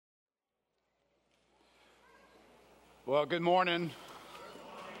Well, good morning.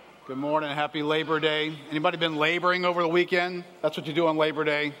 Good morning. Happy Labor Day. Anybody been laboring over the weekend? That's what you do on Labor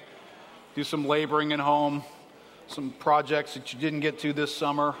Day. Do some laboring at home. Some projects that you didn't get to this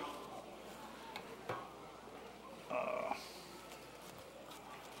summer. How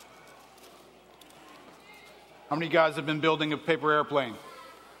many guys have been building a paper airplane?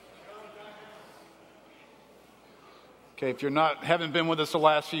 Okay, if haven't been with us the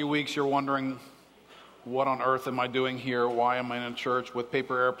last few weeks, you're wondering, what on earth am I doing here? Why am I in a church with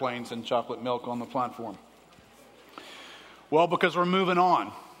paper airplanes and chocolate milk on the platform? Well, because we're moving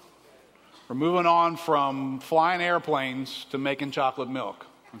on. We're moving on from flying airplanes to making chocolate milk.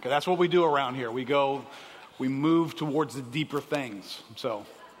 Okay, that's what we do around here. We move towards the deeper things. So,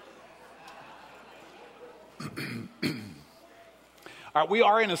 all right, we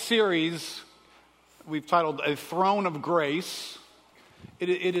are in a series we've titled A Throne of Grace.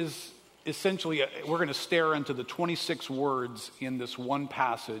 It is essentially, we're going to stare into the 26 words in this one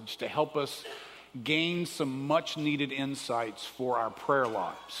passage to help us gain some much-needed insights for our prayer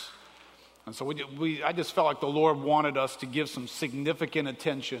lives. And so I just felt like the Lord wanted us to give some significant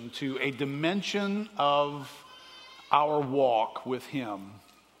attention to a dimension of our walk with Him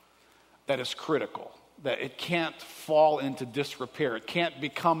that is critical, that it can't fall into disrepair. It can't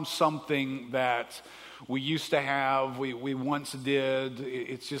become something that we used to have, we once did.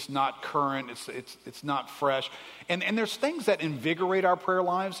 It's just not current. It's not fresh. And there's things that invigorate our prayer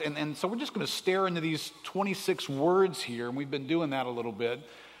lives. And so we're just going to stare into these 26 words here, and we've been doing that a little bit,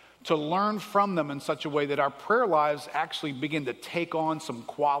 to learn from them in such a way that our prayer lives actually begin to take on some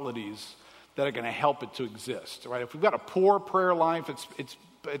qualities that are going to help it to exist. Right? If we've got a poor prayer life,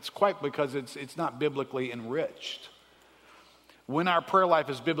 it's quite because it's not biblically enriched. When our prayer life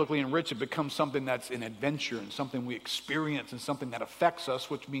is biblically enriched, it becomes something that's an adventure and something we experience and something that affects us,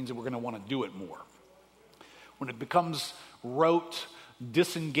 which means that we're going to want to do it more. When it becomes rote,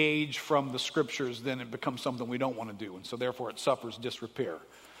 disengaged from the scriptures, then it becomes something we don't want to do, and so therefore it suffers disrepair.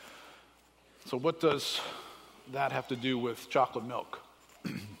 So what does that have to do with chocolate milk?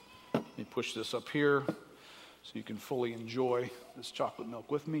 Let me push this up here so you can fully enjoy this chocolate milk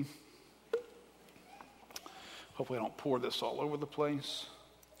with me. Hopefully I don't pour this all over the place.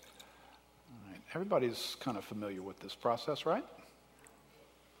 All right. Everybody's kind of familiar with this process, right?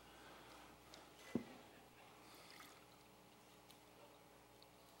 Is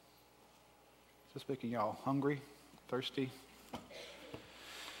this making y'all hungry, thirsty? All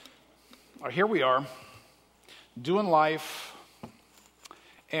right, here we are, doing life,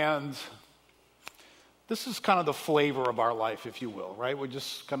 and this is kind of the flavor of our life, if you will, right? We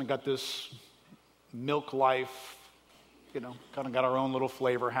just kind of got this milk life, kind of got our own little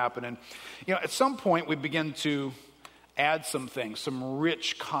flavor happening. At some point we begin to add some things, some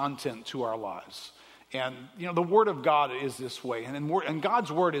rich content to our lives. And, the Word of God is this way. And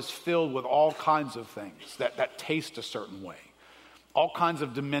God's Word is filled with all kinds of things that taste a certain way. All kinds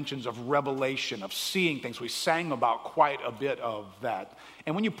of dimensions of revelation, of seeing things. We sang about quite a bit of that.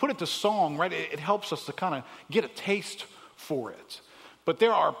 And when you put it to song, right, it helps us to kind of get a taste for it. But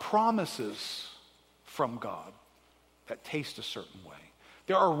there are promises from God that taste a certain way.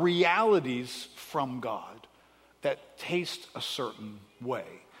 There are realities from God that taste a certain way.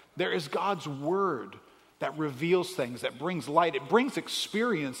 There is God's Word that reveals things, that brings light. It brings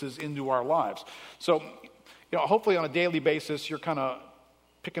experiences into our lives. So, hopefully on a daily basis, you're kind of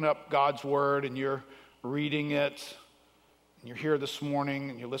picking up God's Word and you're reading it. And you're here this morning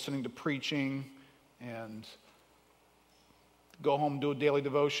and you're listening to preaching, and go home, do a daily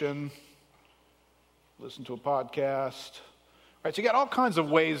devotion, listen to a podcast. Right? So you got all kinds of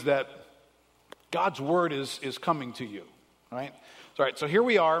ways that God's Word is coming to you. Right? All right, so here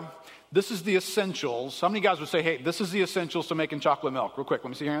we are. This is the essentials. How many guys would say, hey, this is the essentials to making chocolate milk? Real quick, let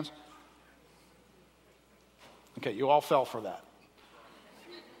me see your hands. Okay, you all fell for that.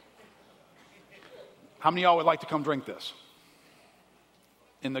 How many of y'all would like to come drink this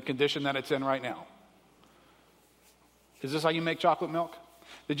in the condition that it's in right now? Is this how you make chocolate milk?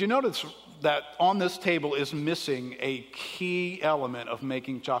 Did you notice that on this table is missing a key element of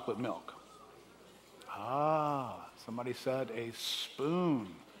making chocolate milk? Somebody said a spoon.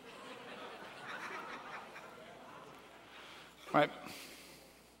 Right?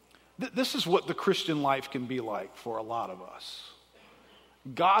 This is what the Christian life can be like for a lot of us.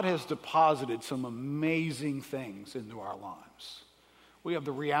 God has deposited some amazing things into our lives. We have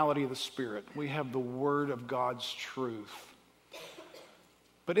the reality of the Spirit. We have the Word of God's truth.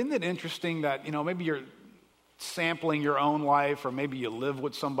 But isn't it interesting that, maybe you're sampling your own life, or maybe you live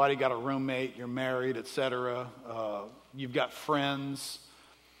with somebody, got a roommate, you're married, etc. You've got friends.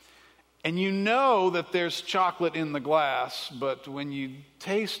 And you know that there's chocolate in the glass, but when you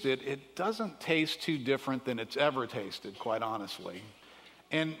taste it, it doesn't taste too different than it's ever tasted, quite honestly.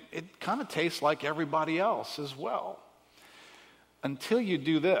 And it kind of tastes like everybody else as well. Until you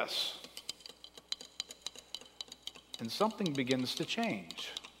do this, and something begins to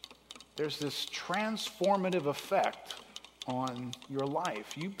change. There's this transformative effect on your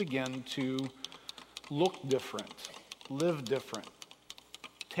life. You begin to look different, live different,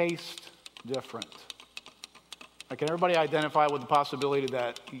 taste different. Can everybody identify with the possibility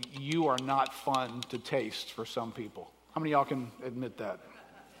that you are not fun to taste for some people? How many of y'all can admit that?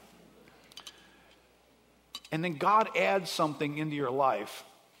 And then God adds something into your life.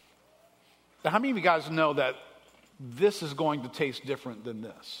 Now, how many of you guys know that this is going to taste different than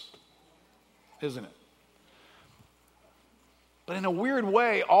this? Isn't it? But in a weird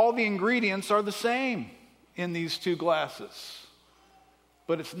way, all the ingredients are the same in these two glasses.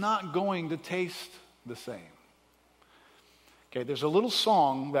 But it's not going to taste the same. Okay, there's a little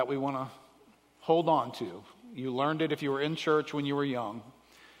song that we want to hold on to. You learned it if you were in church when you were young.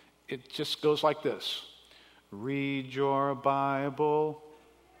 It just goes like this. Read your Bible,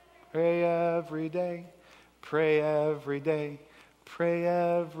 pray every day, pray every day, pray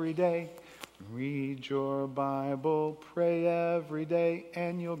every day. Read your Bible, pray every day,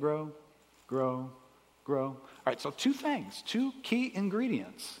 and you'll grow, grow, grow. All right, so two things, two key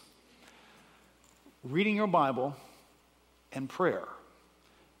ingredients. Reading your Bible and prayer.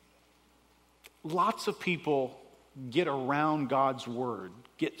 Lots of people get around God's Word,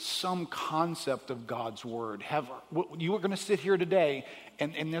 get some concept of God's Word. You are going to sit here today,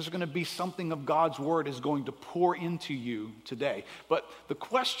 and there's going to be something of God's Word is going to pour into you today. But the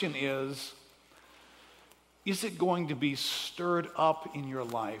question is it going to be stirred up in your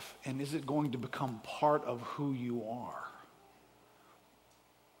life, and is it going to become part of who you are?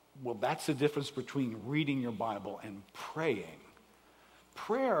 Well, that's the difference between reading your Bible and praying.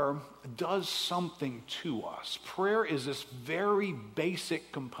 Prayer does something to us. Prayer is this very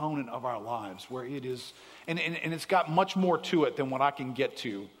basic component of our lives where it is, and it's got much more to it than what I can get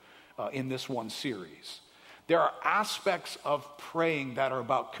to in this one series. There are aspects of praying that are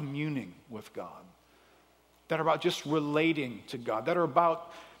about communing with God, that are about just relating to God, that are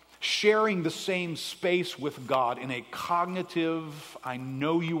about sharing the same space with God in a cognitive, I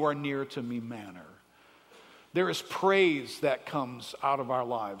know you are near to me manner. There is praise that comes out of our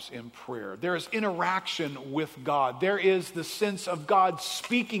lives in prayer. There is interaction with God. There is the sense of God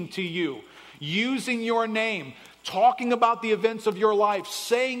speaking to you, using your name, talking about the events of your life,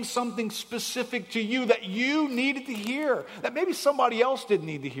 saying something specific to you that you needed to hear, that maybe somebody else didn't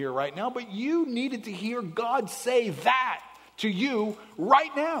need to hear right now, but you needed to hear God say that to you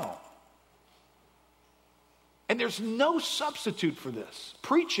right now. And there's no substitute for this.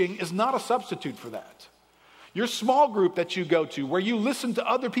 Preaching is not a substitute for that. Your small group that you go to, where you listen to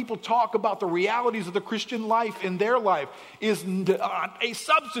other people talk about the realities of the Christian life in their life, is not a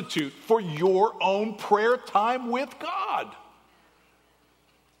substitute for your own prayer time with God.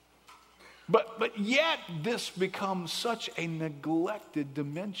 But yet this becomes such a neglected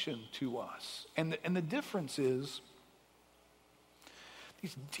dimension to us. And the difference is,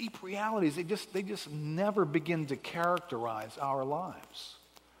 these deep realities, they just never begin to characterize our lives.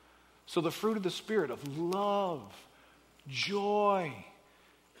 So the fruit of the Spirit of love, joy,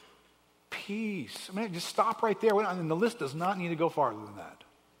 peace. Just stop right there. And the list does not need to go farther than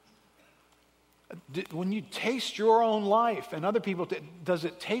that. When you taste your own life and other people, does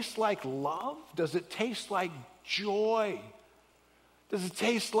it taste like love? Does it taste like joy? Does it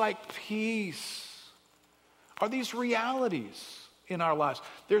taste like peace? Are these realities in our lives?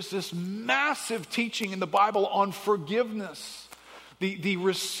 There's this massive teaching in the Bible on forgiveness. The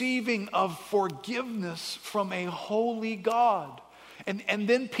receiving of forgiveness from a holy God. And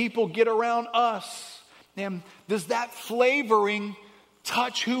then people get around us. And does that flavoring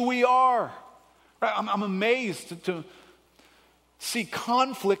touch who we are? Right? I'm amazed to see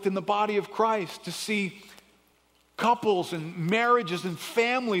conflict in the body of Christ, to see couples and marriages and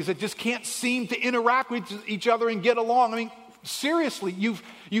families that just can't seem to interact with each other and get along. Seriously, you've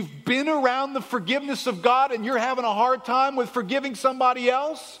been around the forgiveness of God and you're having a hard time with forgiving somebody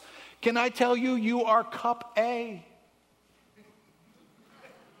else? Can I tell you, you are cup A.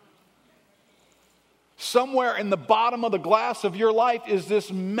 Somewhere in the bottom of the glass of your life is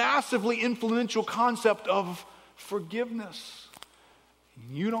this massively influential concept of forgiveness.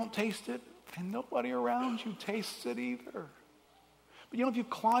 You don't taste it, and nobody around you tastes it either. But if you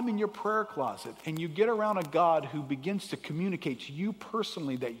climb in your prayer closet and you get around a God who begins to communicate to you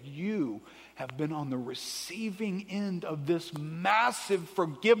personally that you have been on the receiving end of this massive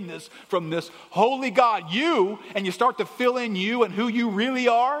forgiveness from this holy God, and you start to fill in you and who you really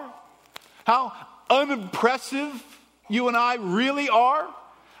are, how unimpressive you and I really are,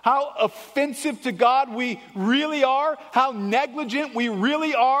 how offensive to God we really are, how negligent we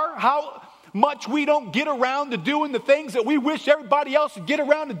really are, how much we don't get around to doing the things that we wish everybody else would get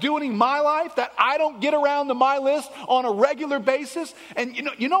around to doing in my life, that I don't get around to my list on a regular basis. And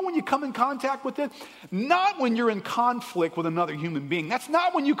you know when you come in contact with it? Not when you're in conflict with another human being. That's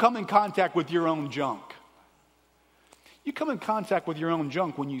not when you come in contact with your own junk. You come in contact with your own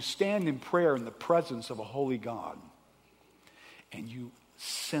junk when you stand in prayer in the presence of a holy God and you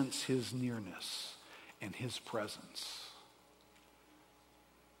sense his nearness and his presence.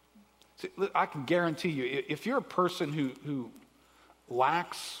 See, I can guarantee you, if you're a person who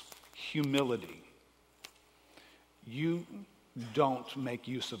lacks humility, you don't make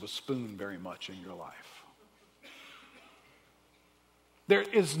use of a spoon very much in your life. There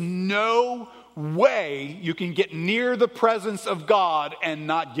is no way you can get near the presence of God and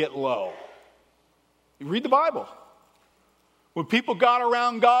not get low. You read the Bible. When people got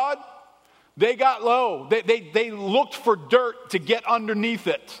around God, they got low. They looked for dirt to get underneath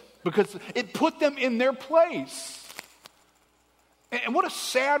it because it put them in their place. And what a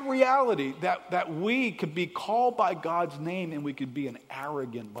sad reality that we could be called by God's name and we could be an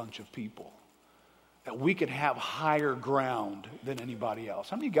arrogant bunch of people. That we could have higher ground than anybody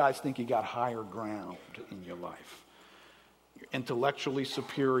else. How many of you guys think you got higher ground in your life? You're intellectually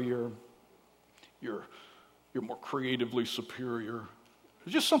superior. You're more creatively superior.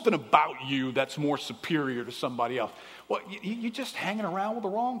 There's just something about you that's more superior to somebody else. Well, you're just hanging around with the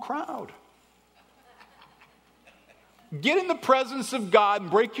wrong crowd. Get in the presence of God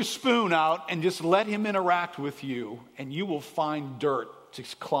and break your spoon out and just let him interact with you, and you will find dirt to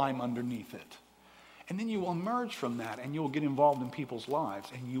climb underneath it. And then you will emerge from that and you will get involved in people's lives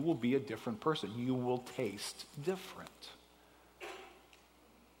and you will be a different person. You will taste different.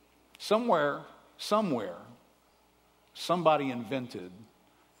 Somewhere, somebody invented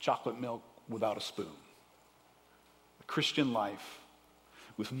chocolate milk without a spoon. A Christian life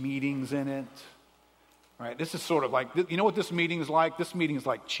with meetings in it. Right? This is sort of like, you know what this meeting is like? This meeting is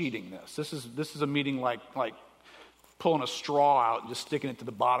like cheating this. This is a meeting like pulling a straw out and just sticking it to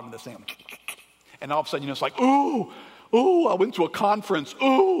the bottom of the thing. And all of a sudden, it's like, ooh, I went to a conference.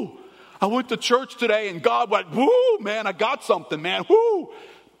 Ooh, I went to church today and God went, woo, man, I got something, man, woo.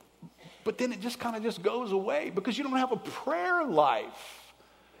 But then it just kind of just goes away because you don't have a prayer life.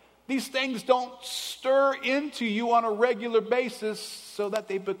 These things don't stir into you on a regular basis so that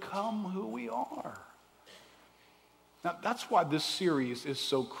they become who we are. Now, that's why this series is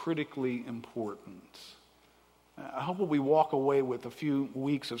so critically important. I hope we walk away with a few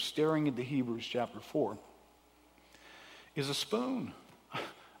weeks of staring into Hebrews chapter 4 is a spoon.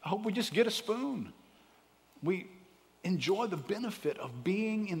 I hope we just get a spoon. We enjoy the benefit of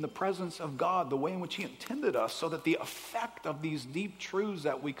being in the presence of God the way in which he intended us so that the effect of these deep truths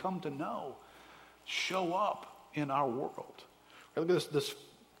that we come to know show up in our world. Look at this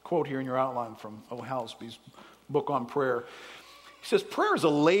quote here in your outline from O. Halsby's book on prayer. He says, prayer is a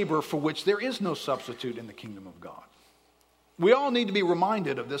labor for which there is no substitute in the kingdom of God. We all need to be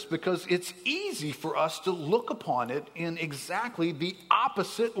reminded of this because it's easy for us to look upon it in exactly the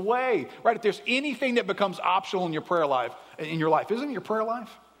opposite way. Right? If there's anything that becomes optional in your prayer life, isn't it your prayer life?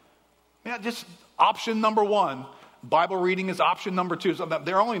 Yeah, just option number one. Bible reading is option number two. So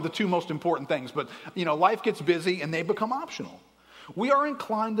they're only the two most important things. But, life gets busy and they become optional. We are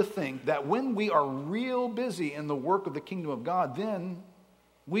inclined to think that when we are real busy in the work of the kingdom of God, then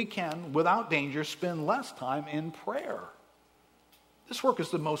we can, without danger, spend less time in prayer. This work is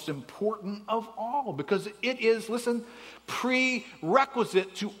the most important of all because it is,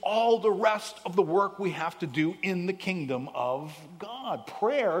 prerequisite to all the rest of the work we have to do in the kingdom of God.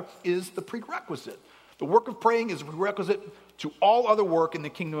 Prayer is the prerequisite. The work of praying is a prerequisite to all other work in the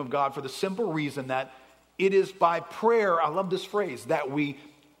kingdom of God for the simple reason that it is by prayer, I love this phrase, that we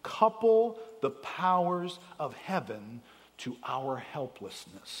couple the powers of heaven to our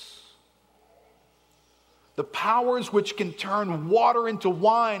helplessness. The powers which can turn water into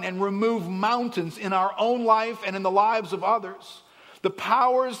wine and remove mountains in our own life and in the lives of others. The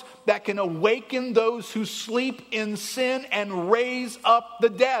powers that can awaken those who sleep in sin and raise up the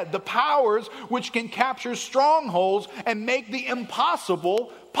dead. The powers which can capture strongholds and make the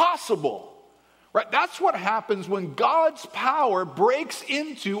impossible possible. Right? That's what happens when God's power breaks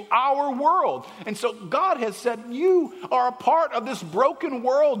into our world. And so God has said, you are a part of this broken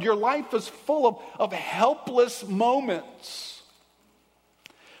world. Your life is full of helpless moments.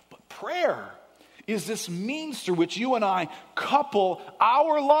 But prayer is this means through which you and I couple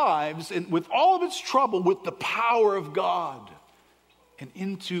our lives with all of its trouble with the power of God and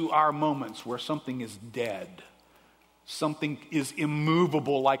into our moments where something is dead, something is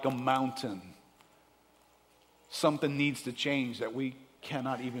immovable like a mountain. Something needs to change that we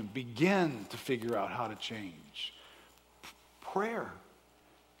cannot even begin to figure out how to change. Prayer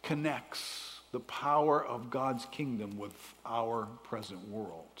connects the power of God's kingdom with our present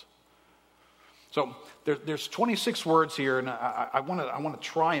world. So there's 26 words here, and I want to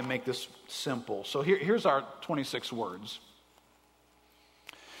try and make this simple. So here's our 26 words.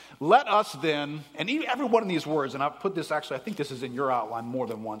 Let us then, and every one of these words, and I've put this, actually, I think this is in your outline more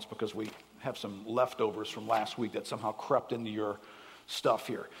than once because we have some leftovers from last week that somehow crept into your stuff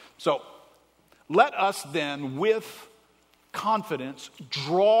here. So, let us then with confidence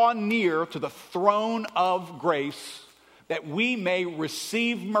draw near to the throne of grace that we may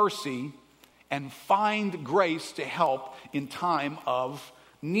receive mercy and find grace to help in time of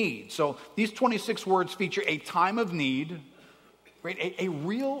need. So, these 26 words feature a time of need, right? A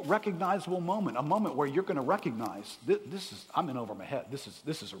real recognizable moment, a moment where you're going to recognize I'm in over my head. This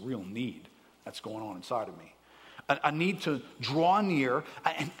is a real need that's going on inside of me. A need to draw near,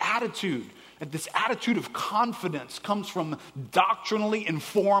 an attitude. And this attitude of confidence comes from doctrinally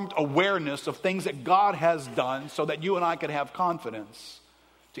informed awareness of things that God has done so that you and I could have confidence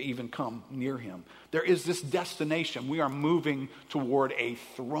to even come near him. There is this destination. We are moving toward a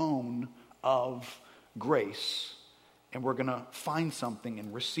throne of grace. And we're going to find something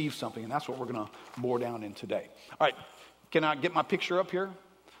and receive something. And that's what we're going to bore down in today. All right, can I get my picture up here?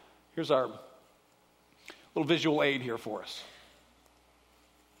 Here's our little visual aid here for us.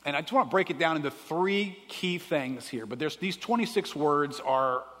 And I just want to break it down into three key things here. But there's these 26 words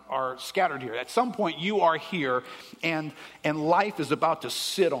are scattered here. At some point you are here and life is about to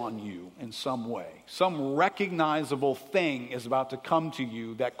sit on you in some way. Some recognizable thing is about to come to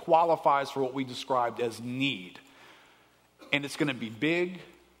you that qualifies for what we described as need. And it's going to be big,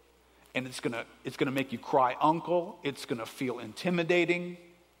 and it's going to make you cry uncle. It's going to feel intimidating.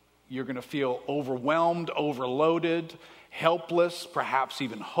 You're going to feel overwhelmed, overloaded, helpless, perhaps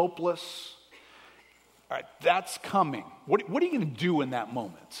even hopeless. All right, that's coming. What are you going to do in that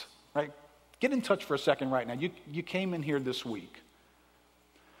moment? Right? Get in touch for a second right now. You came in here this week.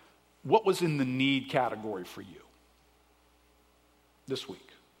 What was in the need category for you this week?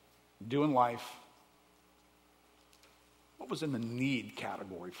 Doing life. What was in the need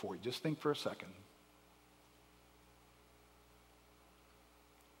category for you? Just think for a second.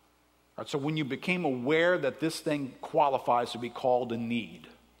 All right, so when you became aware that this thing qualifies to be called a need,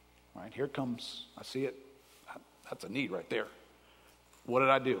 right, here it comes. I see it. That's a need right there. What did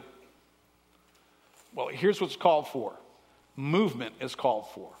I do? Well, here's what's called for. Movement is called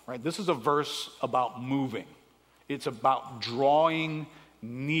for, right? This is a verse about moving. It's about drawing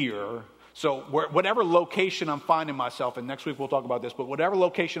near. So whatever location I'm finding myself in, next week we'll talk about this, but whatever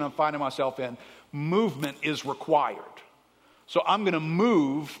location I'm finding myself in, movement is required. So I'm going to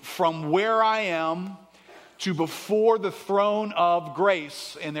move from where I am to before the throne of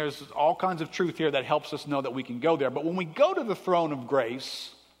grace. And there's all kinds of truth here that helps us know that we can go there. But when we go to the throne of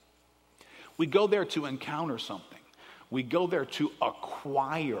grace, we go there to encounter something. We go there to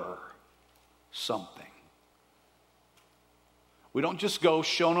acquire something. We don't just go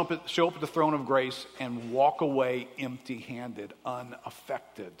show up at the throne of grace and walk away empty-handed,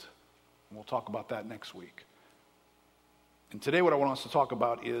 unaffected. We'll talk about that next week. And today what I want us to talk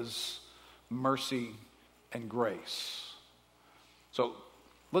about is mercy and grace. So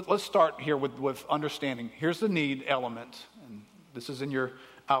let's start here with understanding. Here's the need element, and this is in your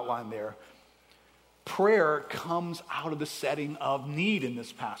outline there. Prayer comes out of the setting of need in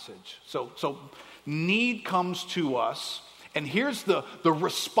this passage. So need comes to us. And here's the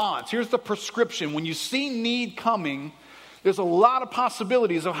response. Here's the prescription. When you see need coming, there's a lot of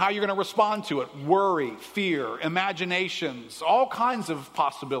possibilities of how you're going to respond to it. Worry, fear, imaginations, all kinds of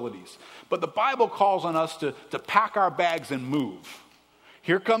possibilities. But the Bible calls on us to pack our bags and move.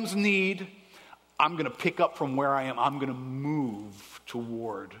 Here comes need. I'm going to pick up from where I am. I'm going to move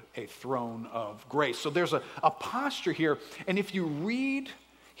toward a throne of grace. So there's a posture here. And if you read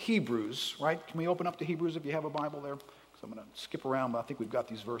Hebrews, right? Can we open up to Hebrews if you have a Bible there? I'm going to skip around, but I think we've got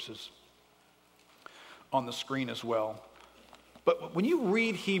these verses on the screen as well. But when you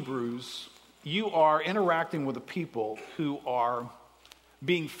read Hebrews, you are interacting with a people who are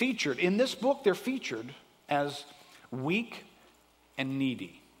being featured. In this book, they're featured as weak and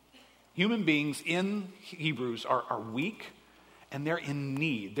needy. Human beings in Hebrews are weak and they're in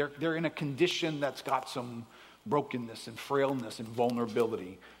need. They're in a condition that's got some brokenness and frailness and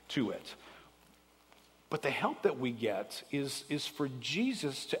vulnerability to it. But the help that we get is for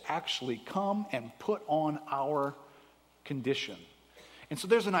Jesus to actually come and put on our condition. And so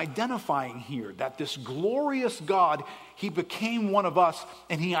there's an identifying here that this glorious God, he became one of us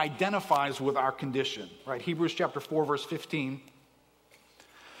and he identifies with our condition. Right? Hebrews chapter 4, verse 15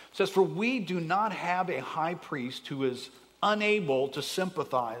 says, "For we do not have a high priest who is unable to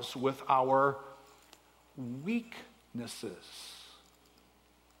sympathize with our weaknesses."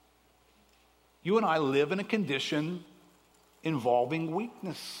 You and I live in a condition involving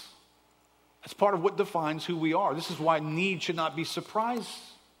weakness. That's part of what defines who we are. This is why need should not be a surprise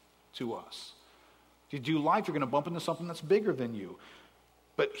to us. If you do life, you're going to bump into something that's bigger than you.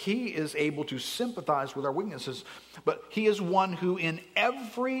 But he is able to sympathize with our weaknesses. But he is one who in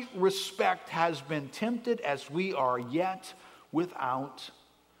every respect has been tempted as we are, yet without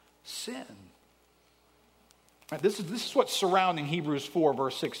sin. Right, this is what's surrounding Hebrews 4,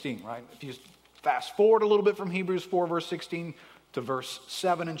 verse 16, right? If you fast forward a little bit from Hebrews 4, verse 16 to verse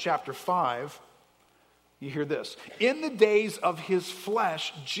 7 in chapter 5, you hear this. "In the days of his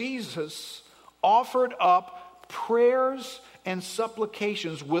flesh, Jesus offered up prayers and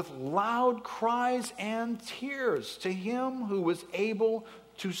supplications with loud cries and tears to him who was able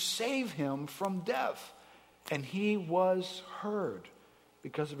to save him from death. And he was heard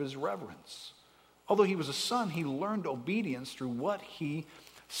because of his reverence. Although he was a son, he learned obedience through what he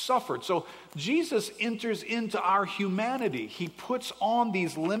suffered." So Jesus enters into our humanity. He puts on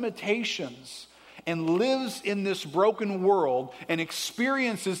these limitations and lives in this broken world and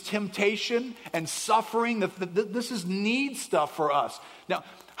experiences temptation and suffering. This is need stuff for us. Now,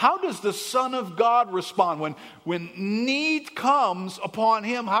 how does the Son of God respond? When need comes upon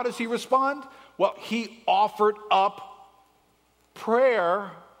him, how does he respond? Well, he offered up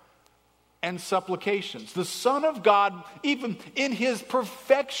prayer and supplications. The Son of God, even in his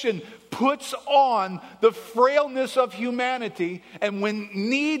perfection, puts on the frailness of humanity. And when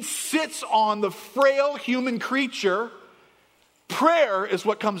need sits on the frail human creature, prayer is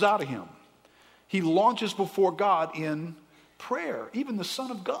what comes out of him. He launches before God in prayer. Even the Son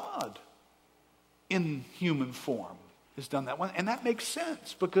of God in human form has done that one. And that makes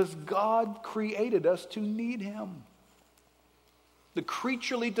sense because God created us to need him. The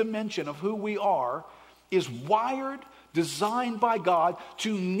creaturely dimension of who we are is wired, designed by God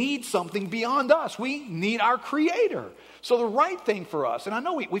to need something beyond us. We need our Creator. So the right thing for us, and I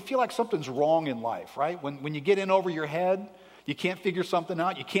know we feel like something's wrong in life, right? When you get in over your head, you can't figure something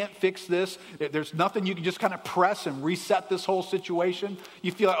out, you can't fix this, there's nothing you can just kind of press and reset this whole situation.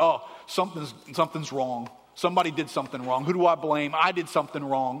 You feel like, oh, something's wrong. Somebody did something wrong. Who do I blame? I did something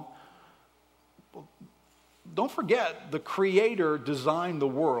wrong. Don't forget, the Creator designed the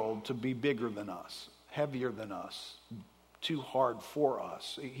world to be bigger than us, heavier than us, too hard for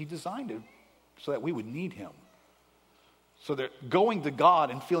us. He designed it so that we would need him. So that going to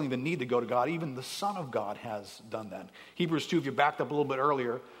God and feeling the need to go to God, even the Son of God has done that. Hebrews 2, if you backed up a little bit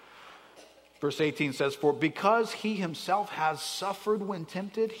earlier, verse 18 says, "For because he himself has suffered when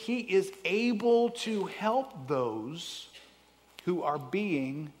tempted, he is able to help those who are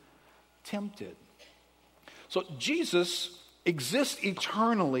being tempted." So Jesus exists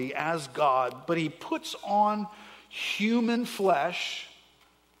eternally as God, but he puts on human flesh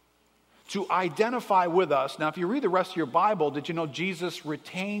to identify with us. Now, if you read the rest of your Bible, did you know Jesus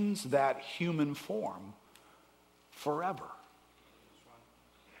retains that human form forever?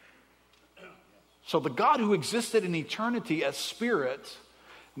 So the God who existed in eternity as spirit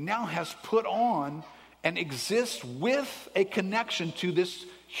now has put on and exists with a connection to this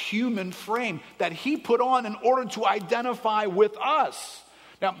human frame that he put on in order to identify with us.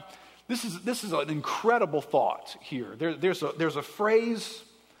 Now, this is an incredible thought here. There's a phrase.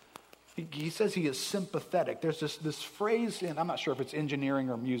 He says he is sympathetic. There's this phrase, and I'm not sure if it's engineering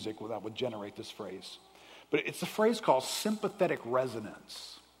or music that would generate this phrase, but it's a phrase called sympathetic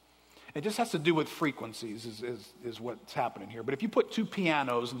resonance. It just has to do with frequencies is what's happening here. But if you put two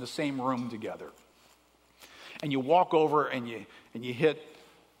pianos in the same room together, and you walk over and you hit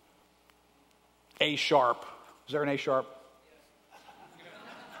A sharp. Is there an A sharp?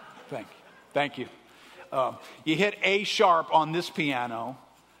 Thank you. You hit A sharp on this piano.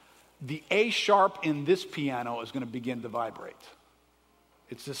 The A sharp in this piano is going to begin to vibrate.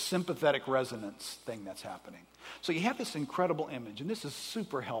 It's this sympathetic resonance thing that's happening. So you have this incredible image, and this is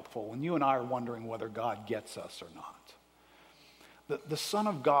super helpful when you and I are wondering whether God gets us or not. The Son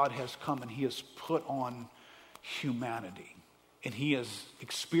of God has come and he has put on humanity. And he has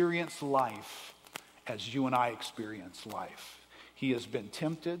experienced life as you and I experience life. He has been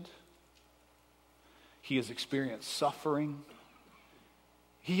tempted. He has experienced suffering.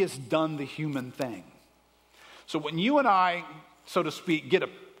 He has done the human thing. So when you and I, so to speak, get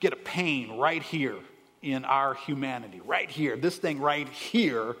a pain right here in our humanity, right here, this thing right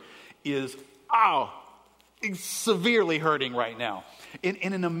here is, it's severely hurting right now.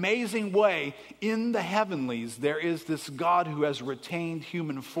 In an amazing way, in the heavenlies, there is this God who has retained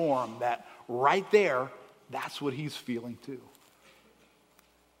human form that right there, that's what he's feeling too.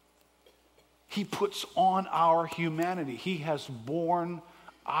 He puts on our humanity. He has borne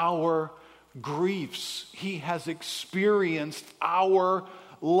our griefs. He has experienced our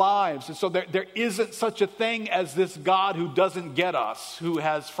lives. And so there isn't such a thing as this God who doesn't get us, who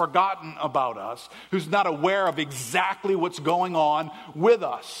has forgotten about us, who's not aware of exactly what's going on with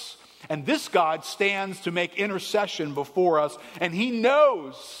us. And this God stands to make intercession before us, and he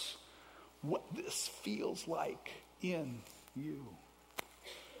knows what this feels like in you.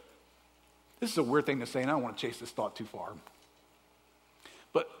 This is a weird thing to say, and I don't want to chase this thought too far.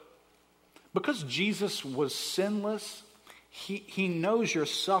 But because Jesus was sinless, he knows your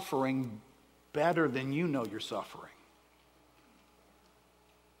suffering better than you know your suffering.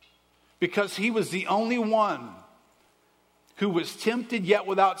 Because he was the only one who was tempted yet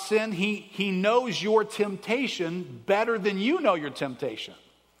without sin, he knows your temptation better than you know your temptation.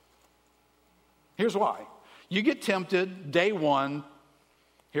 Here's why. You get tempted, day one,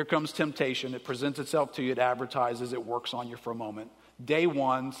 here comes temptation. It presents itself to you, it advertises, it works on you for a moment. Day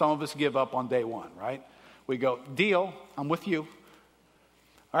one, some of us give up on day one, right? We go, deal, I'm with you.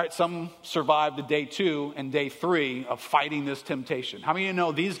 All right, some survive to day two and day three of fighting this temptation. How many of you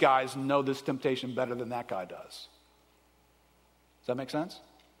know these guys know this temptation better than that guy does? Does that make sense?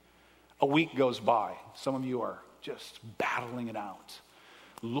 A week goes by. Some of you are just battling it out,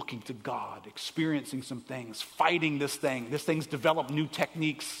 looking to God, experiencing some things, fighting this thing. This thing's developed new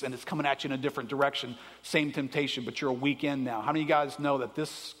techniques and it's coming at you in a different direction. Same temptation, but you're a week in now. How many of you guys know that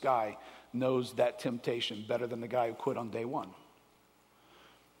this guy knows that temptation better than the guy who quit on day one?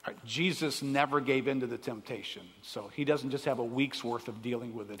 All right, Jesus never gave in to the temptation. So he doesn't just have a week's worth of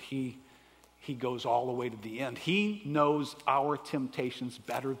dealing with it. He goes all the way to the end. He knows our temptations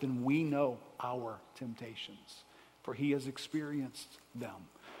better than we know our temptations, for he has experienced them.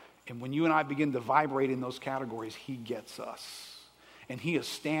 And when you and I begin to vibrate in those categories, he gets us. And he is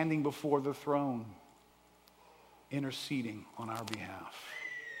standing before the throne, interceding on our behalf.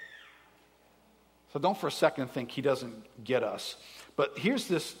 So don't for a second think he doesn't get us. But here's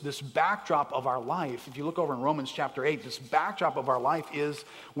this backdrop of our life. If you look over in Romans chapter 8, this backdrop of our life is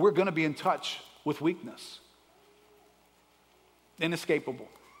we're going to be in touch with weakness. Inescapable.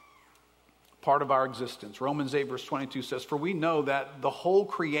 Part of our existence. Romans 8 verse 22 says, "For we know that the whole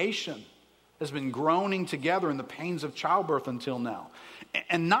creation has been groaning together in the pains of childbirth until now."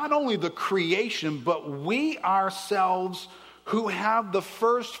 And not only the creation, but we ourselves who have the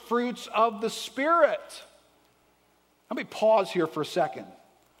first fruits of the Spirit. Let me pause here for a second.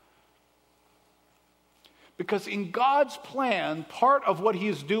 Because in God's plan, part of what he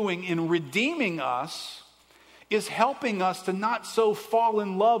is doing in redeeming us is helping us to not so fall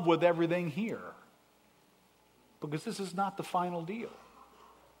in love with everything here. Because this is not the final deal.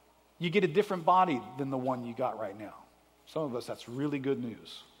 You get a different body than the one you got right now. Some of us, that's really good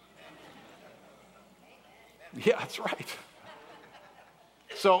news. Yeah, that's right.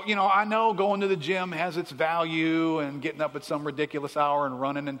 So, I know going to the gym has its value and getting up at some ridiculous hour and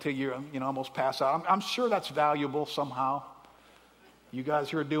running until you almost pass out. I'm sure that's valuable somehow. You guys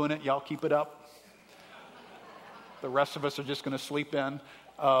who are doing it, y'all keep it up. The rest of us are just going to sleep in.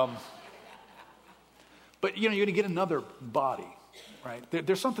 But, you're going to get another body, right?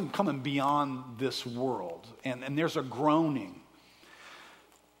 There's something coming beyond this world, and there's a groaning.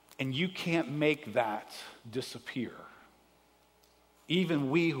 And you can't make that disappear. Even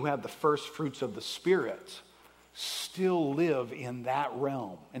we who have the first fruits of the Spirit still live in that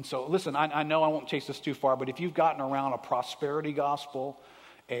realm. And so, listen, I know I won't chase this too far, but if you've gotten around a prosperity gospel,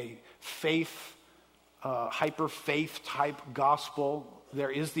 a faith, hyper-faith type gospel, there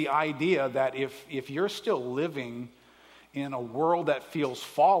is the idea that if you're still living in a world that feels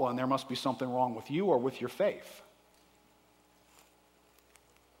fallen, there must be something wrong with you or with your faith.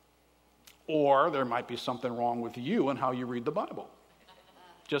 Or there might be something wrong with you and how you read the Bible.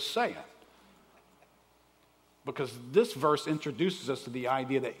 Just saying. Because this verse introduces us to the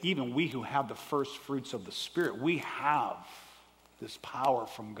idea that even we who have the first fruits of the Spirit, we have this power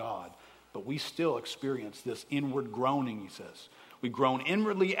from God, but we still experience this inward groaning, he says, We groan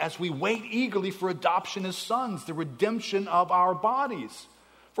inwardly as we wait eagerly for adoption as sons, the redemption of our bodies.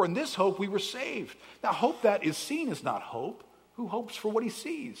 For in this hope we were saved. Now, hope that is seen is not hope. Who hopes for what he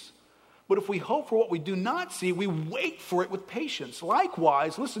sees? But if we hope for what we do not see, we wait for it with patience.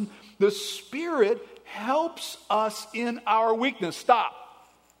 Likewise, listen, the Spirit helps us in our weakness. Stop.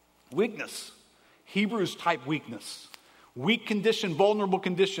 Weakness. Hebrews type weakness. Weak condition, vulnerable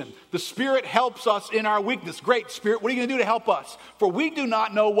condition. The Spirit helps us in our weakness. Great, Spirit, what are you going to do to help us? For we do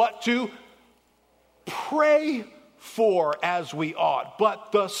not know what to pray for as we ought.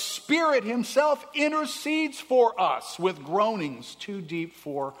 But the Spirit himself intercedes for us with groanings too deep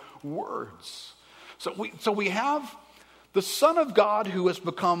for words. So we have the Son of God who has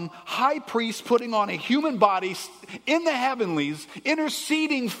become high priest, putting on a human body in the heavenlies,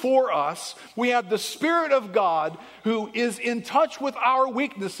 interceding for us. We have the Spirit of God who is in touch with our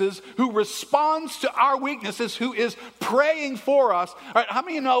weaknesses, who responds to our weaknesses, who is praying for us. All right, how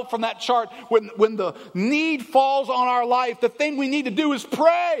many of you know from that chart, when the need falls on our life, the thing we need to do is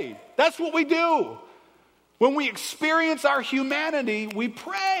pray. That's what we do. When we experience our humanity, we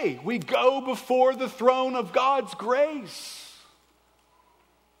pray. We go before the throne of God's grace.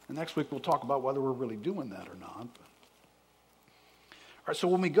 And next week we'll talk about whether we're really doing that or not. All right, so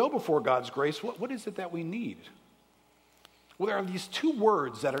when we go before God's grace, what is it that we need? Well, there are these two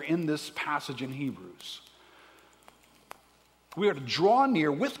words that are in this passage in Hebrews. We are to draw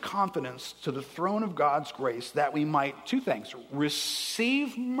near with confidence to the throne of God's grace that we might, two things,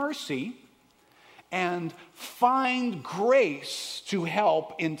 receive mercy and find grace to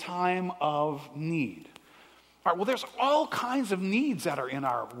help in time of need. All right, well, there's all kinds of needs that are in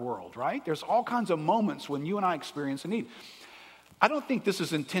our world, right? There's all kinds of moments when you and I experience a need. I don't think this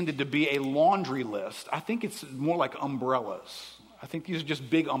is intended to be a laundry list. I think it's more like umbrellas. I think these are just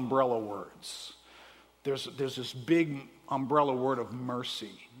big umbrella words. There's this big umbrella word of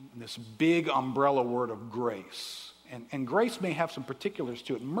mercy, and this big umbrella word of grace. And grace may have some particulars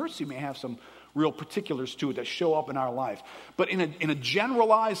to it. Mercy may have some real particulars to it that show up in our life. But in a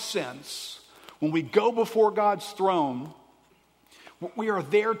generalized sense, when we go before God's throne, we are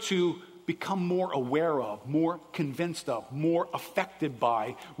there to become more aware of, more convinced of, more affected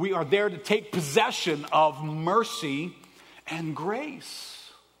by. We are there to take possession of mercy and grace.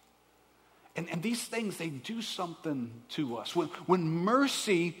 And these things, they do something to us. When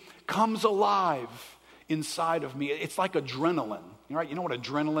mercy comes alive inside of me, it's like adrenaline. Right? You know what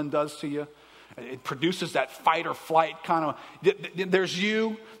adrenaline does to you? It produces that fight or flight kind of. There's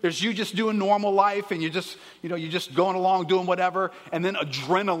you just doing normal life, and you're just going along doing whatever, and then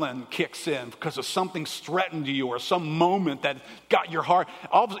adrenaline kicks in because of something's threatened you or some moment that got your heart.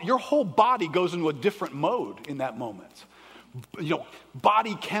 Your whole body goes into a different mode in that moment.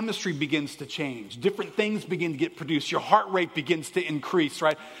 Body chemistry begins to change. Different things begin to get produced. Your heart rate begins to increase,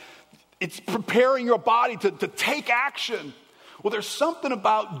 right? It's preparing your body to take action. Well, there's something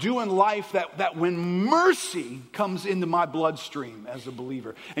about doing life that when mercy comes into my bloodstream as a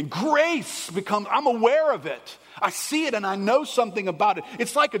believer, and grace becomes, I'm aware of it. I see it and I know something about it.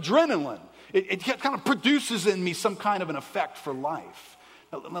 It's like adrenaline. It kind of produces in me some kind of an effect for life.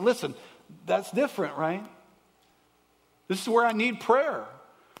 Now, listen, that's different, right? This is where I need prayer.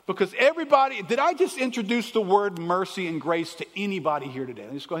 Because everybody, did I just introduce the word mercy and grace to anybody here today?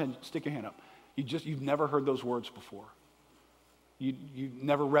 Just go ahead and stick your hand up. You've never heard those words before. You've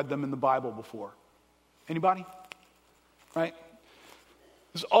never read them in the Bible before. Anybody? Right?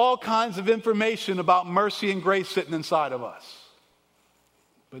 There's all kinds of information about mercy and grace sitting inside of us,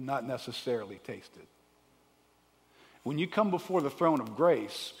 but not necessarily tasted. When you come before the throne of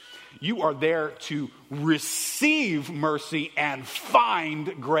grace, you are there to receive mercy and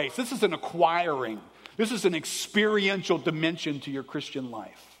find grace. This is an acquiring. This is an experiential dimension to your Christian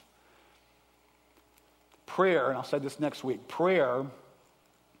life. Prayer, and I'll say this next week, prayer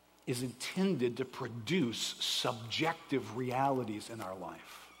is intended to produce subjective realities in our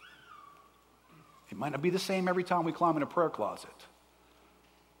life. It might not be the same every time we climb in a prayer closet,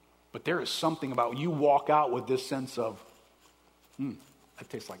 but there is something about you walk out with this sense of, that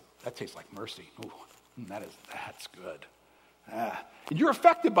tastes like mercy. Ooh, that's good. And you're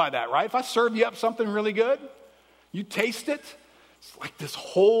affected by that, right? If I serve you up something really good, you taste it. It's like this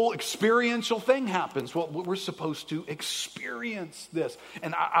whole experiential thing happens. Well, we're supposed to experience this.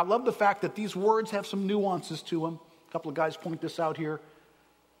 And I love the fact that these words have some nuances to them. A couple of guys point this out here.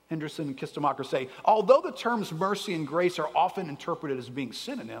 Henderson and Kistemacher say, although the terms mercy and grace are often interpreted as being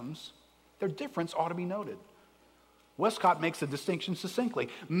synonyms, their difference ought to be noted. Westcott makes a distinction succinctly.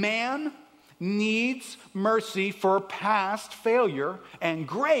 Man needs mercy for past failure and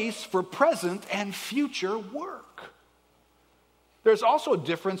grace for present and future work. There's also a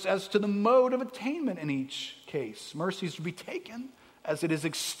difference as to the mode of attainment in each case. Mercy is to be taken as it is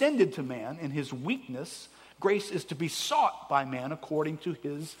extended to man in his weakness. Grace is to be sought by man according to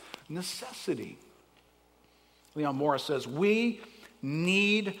his necessity. Leon Morris says, we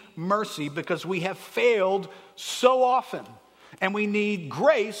need mercy because we have failed so often. And we need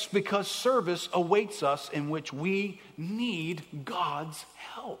grace because service awaits us in which we need God's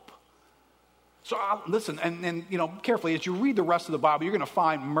help. So listen, and carefully, as you read the rest of the Bible, you're going to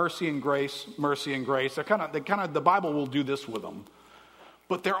find mercy and grace, mercy and grace. The Bible will do this with them.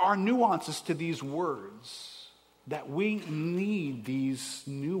 But there are nuances to these words that we need these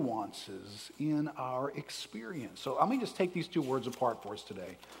nuances in our experience. So let me just take these two words apart for us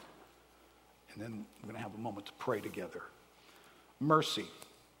today. And then we're going to have a moment to pray together. Mercy.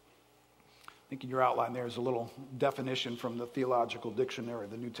 I think in your outline there is a little definition from the Theological Dictionary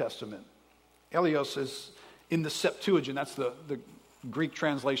of the New Testament. Eleos is in the Septuagint, that's the Greek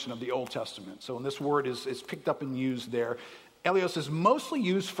translation of the Old Testament. So when this word is picked up and used there, Eleos is mostly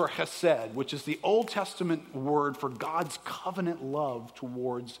used for chesed, which is the Old Testament word for God's covenant love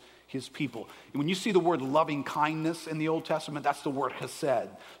towards his people. And when you see the word loving kindness in the Old Testament, that's the word chesed.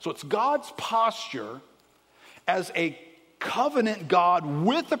 So it's God's posture as a covenant God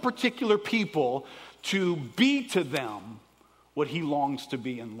with a particular people to be to them what he longs to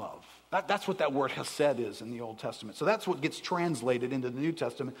be in love. That's what that word chesed is in the Old Testament. So that's what gets translated into the New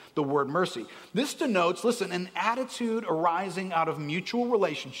Testament, the word mercy. This denotes, listen, an attitude arising out of mutual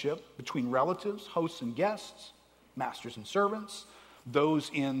relationship between relatives, hosts and guests, masters and servants, those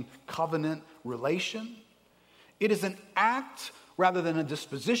in covenant relation. It is an act rather than a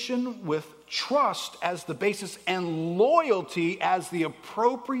disposition with trust as the basis and loyalty as the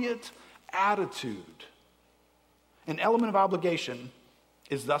appropriate attitude. An element of obligation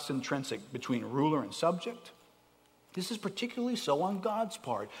is thus intrinsic between ruler and subject. This is particularly so on God's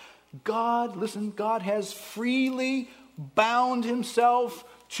part. God has freely bound himself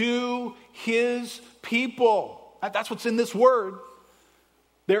to his people. That's what's in this word.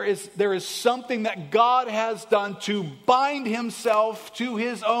 There is something that God has done to bind himself to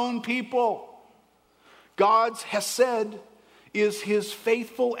his own people. God's hesed is his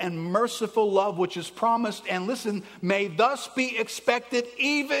faithful and merciful love which is promised and listen, may thus be expected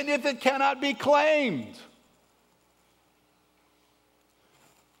even if it cannot be claimed.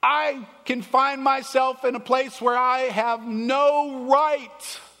 I can find myself in a place where I have no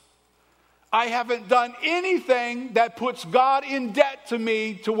right. I haven't done anything that puts God in debt to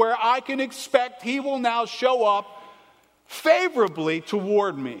me to where I can expect he will now show up favorably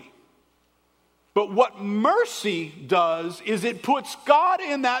toward me. But what mercy does is it puts God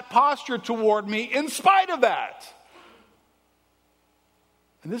in that posture toward me in spite of that.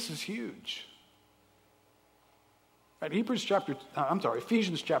 And this is huge. Right,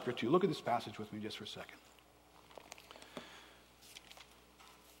 Ephesians chapter 2. Look at this passage with me just for a second.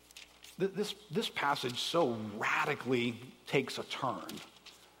 This passage so radically takes a turn.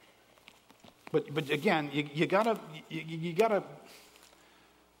 But again, you gotta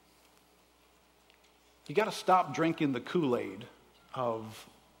stop drinking the Kool-Aid of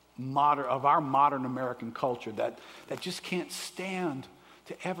our modern American culture that just can't stand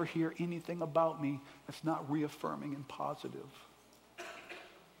to ever hear anything about me that's not reaffirming and positive.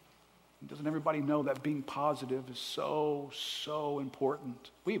 Doesn't everybody know that being positive is so, so important?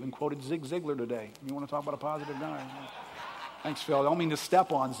 We even quoted Zig Ziglar today. You want to talk about a positive guy? Thanks, Phil. I don't mean to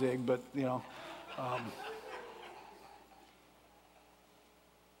step on Zig, but,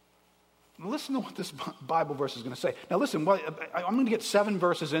 listen to what this Bible verse is going to say. Now, listen, I'm going to get 7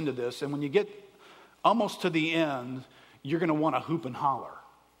 verses into this, and when you get almost to the end, you're going to want to hoop and holler.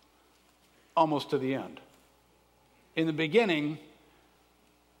 Almost to the end. In the beginning,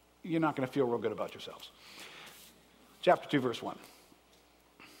 you're not going to feel real good about yourselves. Chapter 2, verse 1.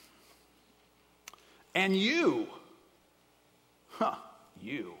 And you.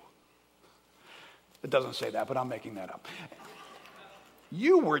 It doesn't say that, but I'm making that up.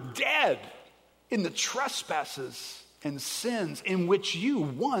 You were dead in the trespasses and sins in which you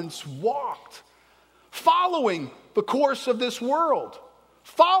once walked, following the course of this world,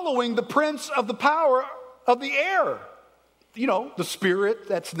 following the prince of the power of the air. The spirit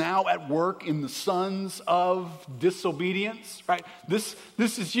that's now at work in the sons of disobedience, right? This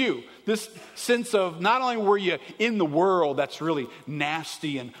is you. This sense of not only were you in the world that's really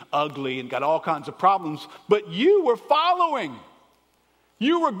nasty and ugly and got all kinds of problems, but you were following.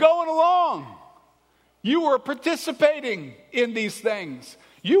 You were going along. You were participating in these things.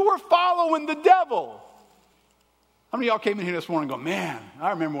 You were following the devil. How many of y'all came in here this morning and go, man,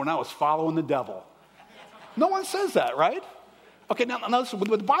 I remember when I was following the devil? No one says that, right? Okay, now listen, when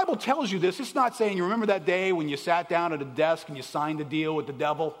the Bible tells you this, it's not saying you remember that day when you sat down at a desk and you signed a deal with the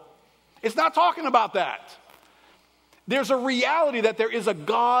devil. It's not talking about that. There's a reality that there is a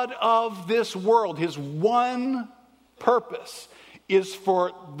God of this world. His one purpose is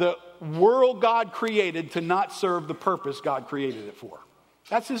for the world God created to not serve the purpose God created it for.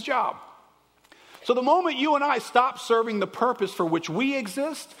 That's his job. So the moment you and I stop serving the purpose for which we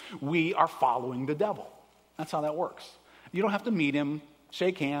exist, we are following the devil. That's how that works. You don't have to meet him,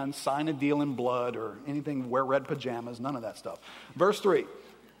 shake hands, sign a deal in blood or anything, wear red pajamas, none of that stuff. Verse 3.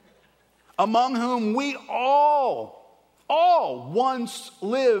 Among whom we all once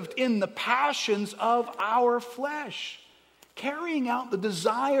lived in the passions of our flesh, carrying out the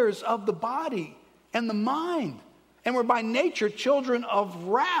desires of the body and the mind, and were by nature children of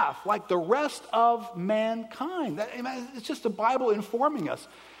wrath, like the rest of mankind. It's just the Bible informing us.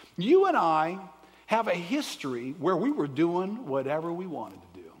 You and I have a history where we were doing whatever we wanted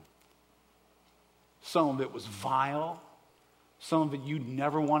to do. Some of it was vile. Some of it you'd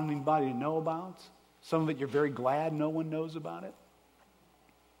never want anybody to know about. Some of it you're very glad no one knows about it.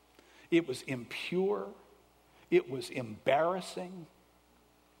 It was impure. It was embarrassing.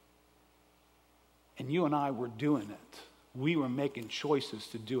 And you and I were doing it. We were making choices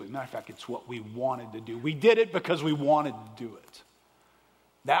to do it. Matter of fact, it's what we wanted to do. We did it because we wanted to do it.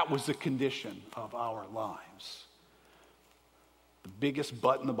 That was the condition of our lives. The biggest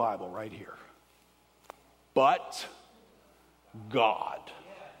but in the Bible right here. But God.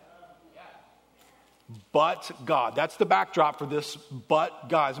 But God. That's the backdrop for this, but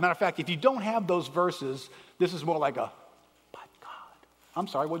God. As a matter of fact, if you don't have those verses, this is more like a, but God. I'm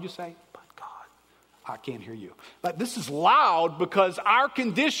sorry, what'd you say? But God. I can't hear you. But this is loud because our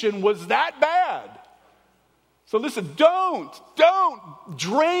condition was that bad. So listen, don't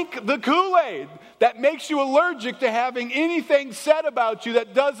drink the Kool-Aid that makes you allergic to having anything said about you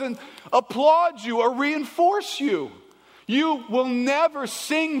that doesn't applaud you or reinforce you. You will never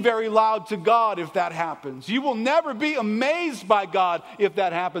sing very loud to God if that happens. You will never be amazed by God if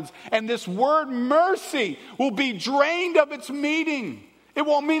that happens. And this word mercy will be drained of its meaning. It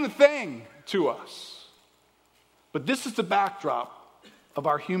won't mean a thing to us. But this is the backdrop of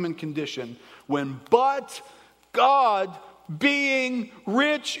our human condition when but God, being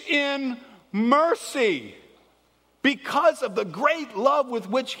rich in mercy, because of the great love with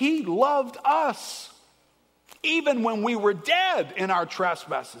which he loved us. Even when we were dead in our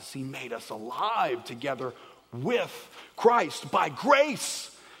trespasses, he made us alive together with Christ. By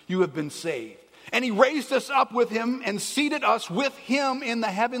grace, you have been saved. And he raised us up with him and seated us with him in the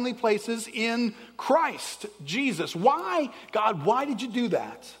heavenly places in Christ Jesus. Why, God, why did you do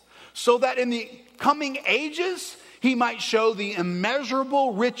that? So that in the coming ages, he might show the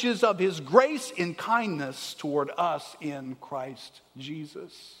immeasurable riches of his grace in kindness toward us in Christ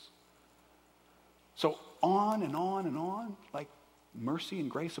Jesus. So on and on and on, like mercy and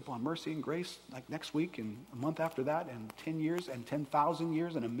grace upon mercy and grace, like next week and a month after that and 10 years and 10,000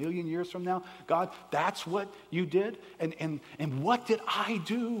 years and 1,000,000 years from now. God, that's what you did? And what did I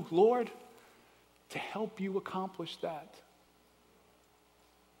do, Lord, to help you accomplish that?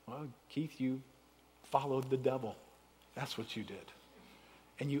 Well, Keith, you followed the devil. That's what you did.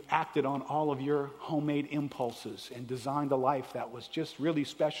 And you acted on all of your homemade impulses and designed a life that was just really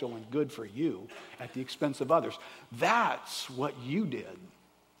special and good for you at the expense of others. That's what you did.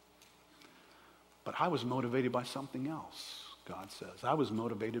 But I was motivated by something else, God says. I was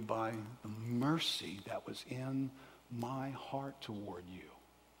motivated by the mercy that was in my heart toward you.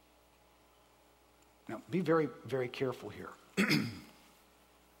 Now, be very, very careful here.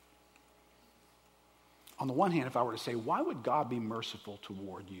 On the one hand, if I were to say, why would God be merciful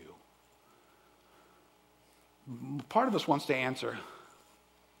toward you? Part of us wants to answer,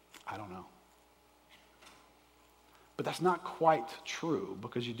 I don't know. But that's not quite true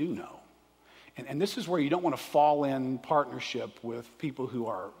because you do know. And this is where you don't want to fall in partnership with people who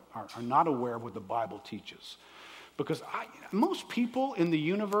are not aware of what the Bible teaches. Because most people in the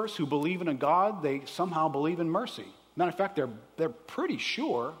universe who believe in a God, they somehow believe in mercy. Matter of fact, they're pretty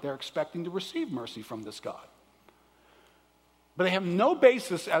sure they're expecting to receive mercy from this God. But they have no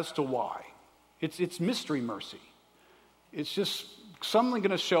basis as to why. It's mystery mercy. It's just suddenly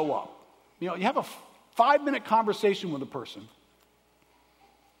going to show up. You know, you have a 5-minute conversation with a person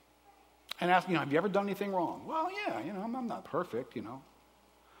and ask, have you ever done anything wrong? Well, yeah, I'm not perfect,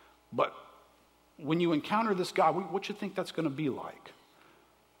 But when you encounter this God, what you think that's going to be like?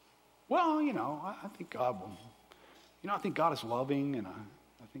 Well, I think God will. I think God is loving and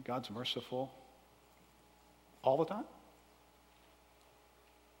I think God's merciful all the time.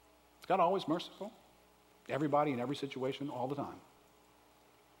 Is God always merciful? everybody in every situation all the time.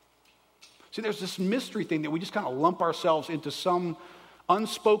 See, there's this mystery thing that we just kind of lump ourselves into some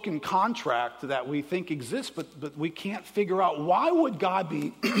unspoken contract that we think exists, but we can't figure out why would God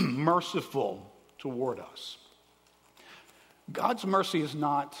be merciful toward us. God's mercy is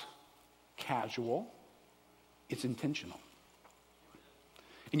not casual, it's intentional.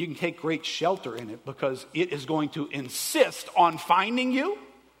 And you can take great shelter in it because it is going to insist on finding you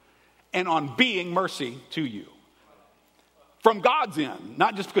and on being mercy to you. From God's end,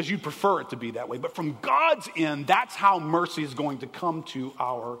 not just because you prefer it to be that way, but from God's end, that's how mercy is going to come to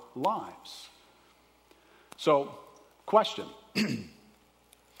our lives. So, question.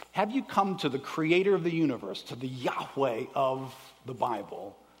 Have you come to the creator of the universe, to the Yahweh of the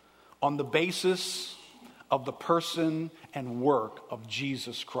Bible, on the basis of the person and work of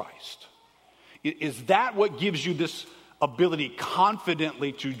Jesus Christ? Is that what gives you this ability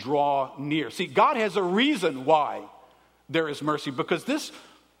confidently to draw near? See, God has a reason why there is mercy, because this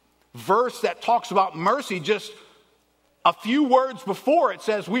verse that talks about mercy, just a few words before it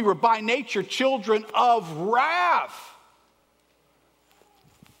says we were by nature children of wrath.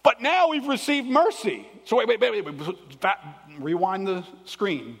 But now we've received mercy. So wait. Rewind the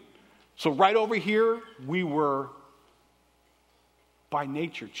screen. So right over here, we were by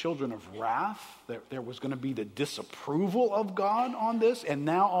nature children of wrath. There was going to be the disapproval of God on this. And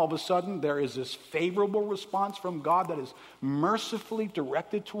now all of a sudden there is this favorable response from God that is mercifully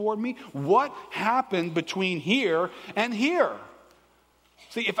directed toward me. What happened between here and here?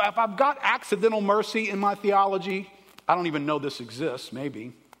 See, if I've got accidental mercy in my theology, I don't even know this exists,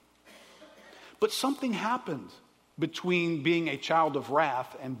 maybe. But something happened between being a child of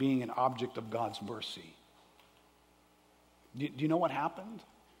wrath and being an object of God's mercy. Do you know what happened?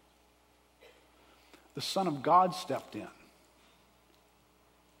 The Son of God stepped in.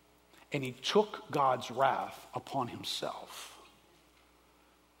 And he took God's wrath upon himself.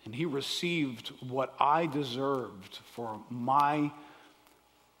 And he received what I deserved for my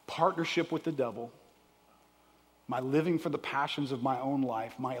partnership with the devil, my living for the passions of my own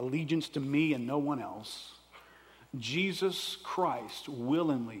life, my allegiance to me and no one else. Jesus Christ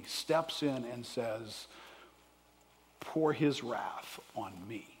willingly steps in and says, pour his wrath on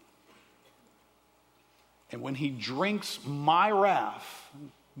me. And when he drinks my wrath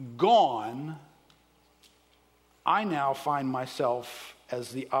gone, I now find myself as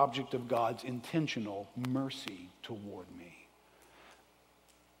the object of God's intentional mercy toward me.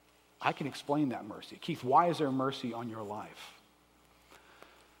 I can explain that mercy. Keith, why is there mercy on your life?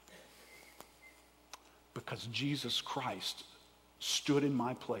 Because Jesus Christ stood in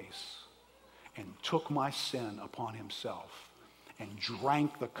my place and took my sin upon himself and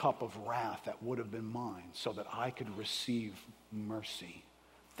drank the cup of wrath that would have been mine so that I could receive mercy.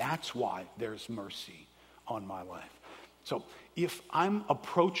 That's why there's mercy on my life. So if I'm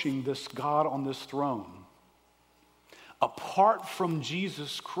approaching this God on this throne, apart from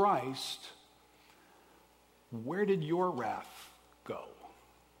Jesus Christ, where did your wrath go?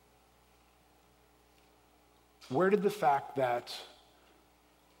 Where did the fact that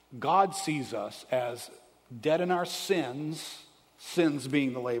God sees us as dead in our sins, sins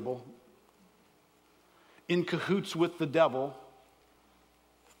being the label, in cahoots with the devil,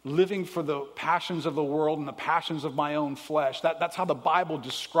 living for the passions of the world and the passions of my own flesh. That's how the Bible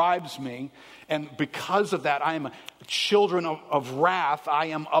describes me. And because of that, I am a children of wrath. I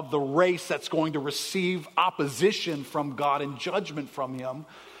am of the race that's going to receive opposition from God and judgment from him.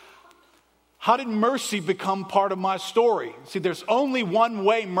 How did mercy become part of my story? See, there's only one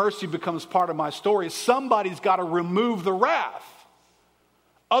way mercy becomes part of my story. Somebody's got to remove the wrath.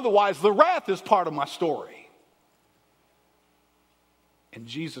 Otherwise, the wrath is part of my story. And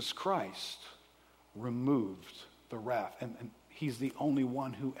Jesus Christ removed the wrath. And he's the only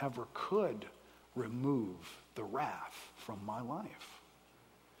one who ever could remove the wrath from my life.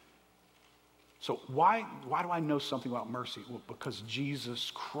 So why do I know something about mercy? Well, because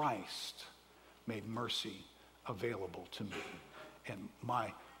Jesus Christ made mercy available to me. And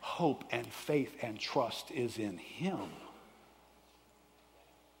my hope and faith and trust is in him.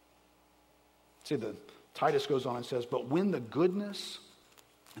 See, the Titus goes on and says, but when the goodness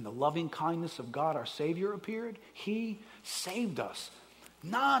and the loving kindness of God our Savior appeared, he saved us,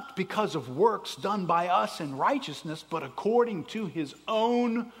 not because of works done by us in righteousness, but according to his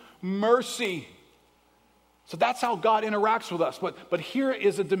own mercy. So that's how God interacts with us. But here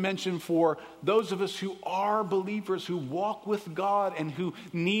is a dimension for those of us who are believers, who walk with God and who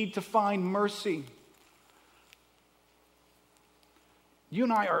need to find mercy. You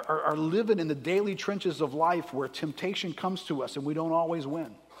and I are living in the daily trenches of life where temptation comes to us and we don't always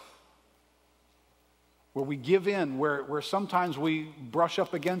win. where we give in, where sometimes we brush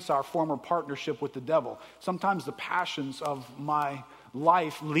up against our former partnership with the devil. Sometimes the passions of my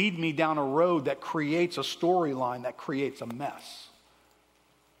life lead me down a road that creates a storyline, that creates a mess,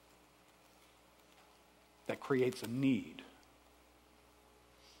 that creates a need.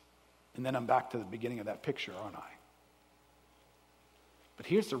 And then I'm back to the beginning of that picture, aren't I? But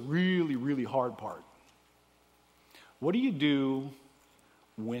here's the really, really hard part. What do you do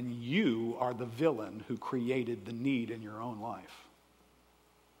when you are the villain who created the need in your own life?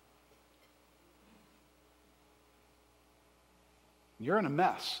 You're in a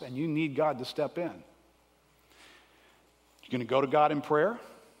mess and you need God to step in. You're going to go to God in prayer?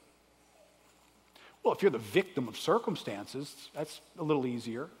 Well, if you're the victim of circumstances, that's a little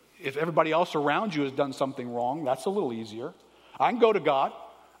easier. If everybody else around you has done something wrong, that's a little easier. I can go to God.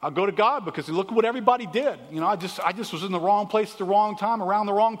 I'll go to God because look at what everybody did. I just was in the wrong place at the wrong time around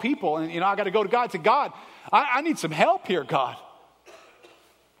the wrong people. And, I got to go to God and say, God, I need some help here, God.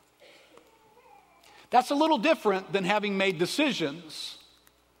 That's a little different than having made decisions,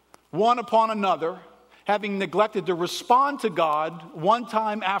 one upon another, having neglected to respond to God one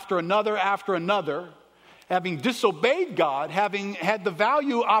time after another, having disobeyed God, having had the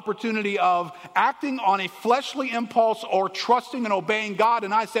value opportunity of acting on a fleshly impulse or trusting and obeying God.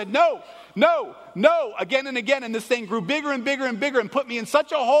 And I said, no, again and again. And this thing grew bigger and bigger and bigger and put me in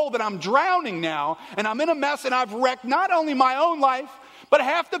such a hole that I'm drowning now. And I'm in a mess and I've wrecked not only my own life, but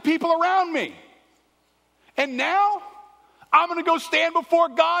half the people around me. And now I'm going to go stand before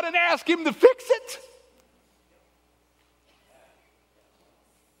God and ask him to fix it.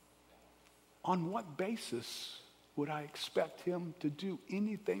 On what basis would I expect him to do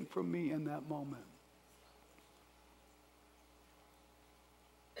anything for me in that moment?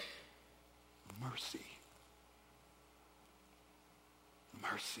 Mercy.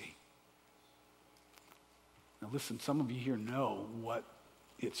 Mercy. Now listen, some of you here know what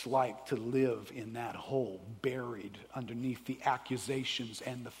it's like to live in that hole, buried underneath the accusations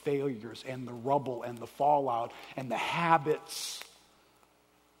and the failures and the rubble and the fallout and the habits.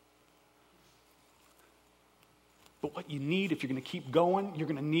 But what you need, if you're going to keep going, you're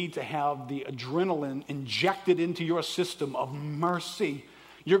going to need to have the adrenaline injected into your system of mercy.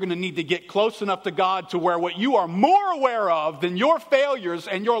 You're going to need to get close enough to God to where what you are more aware of than your failures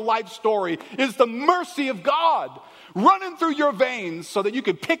and your life story is the mercy of God running through your veins so that you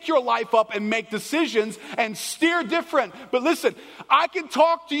can pick your life up and make decisions and steer different. But listen, I can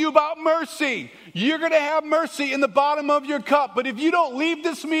talk to you about mercy. You're going to have mercy in the bottom of your cup. But if you don't leave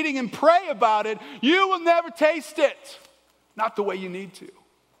this meeting and pray about it, you will never taste it. Not the way you need to.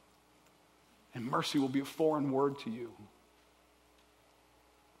 And mercy will be a foreign word to you.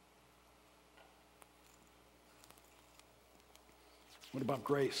 What about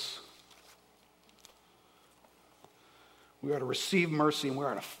grace? We are to receive mercy and we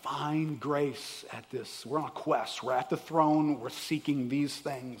are to find grace at this. We're on a quest. We're at the throne. We're seeking these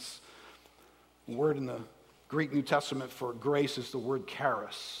things. The word in the Greek New Testament for grace is the word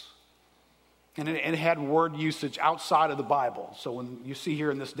charis. And it had word usage outside of the Bible. So when you see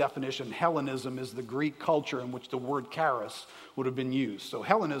here in this definition, Hellenism is the Greek culture in which the word charis would have been used. So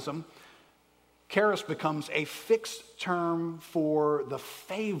Hellenism, charis becomes a fixed term for the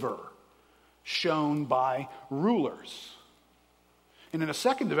favor shown by rulers. And in a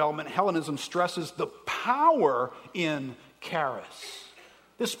second development, Hellenism stresses the power in charis.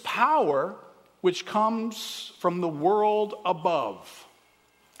 This power which comes from the world above.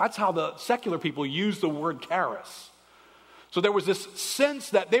 That's how the secular people use the word charis. So there was this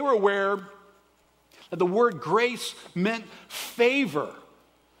sense that they were aware that the word grace meant favor.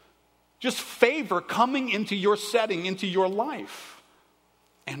 Just favor coming into your setting, into your life.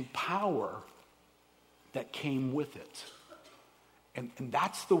 And power that came with it. And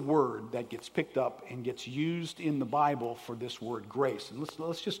that's the word that gets picked up and gets used in the Bible for this word grace. And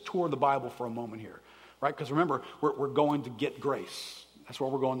let's just tour the Bible for a moment here, right? Because remember, we're going to get grace. That's why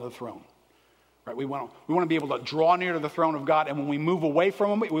we're going to the throne, right? We want to be able to draw near to the throne of God, and when we move away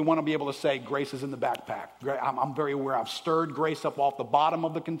from Him, we want to be able to say, grace is in the backpack. I'm very aware. I've stirred grace up off the bottom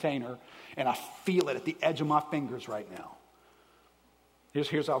of the container, and I feel it at the edge of my fingers right now.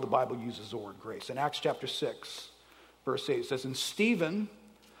 Here's how the Bible uses the word grace. In Acts chapter 6, verse 8, it says, "And Stephen,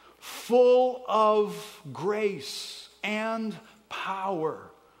 full of grace and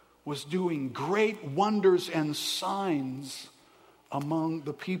power, was doing great wonders and signs among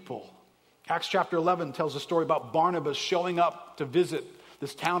the people." Acts chapter 11 tells a story about Barnabas showing up to visit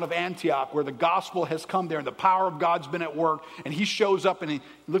this town of Antioch where the gospel has come there and the power of God's been at work. And he shows up and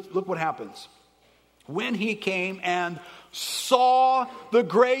look what happens. When he came and saw the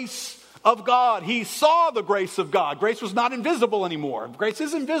grace of God. He saw the grace of God. Grace was not invisible anymore. Grace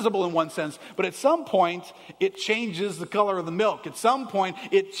is invisible in one sense, but at some point, it changes the color of the milk. At some point,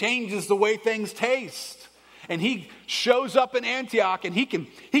 it changes the way things taste. And he shows up in Antioch, and he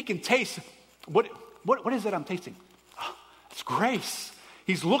can taste, what is it I'm tasting? Oh, it's grace.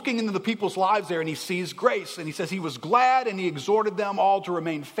 He's looking into the people's lives there, and he sees grace. And he says he was glad, and he exhorted them all to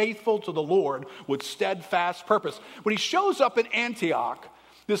remain faithful to the Lord with steadfast purpose. When he shows up in Antioch,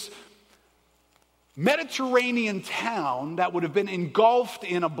 this Mediterranean town that would have been engulfed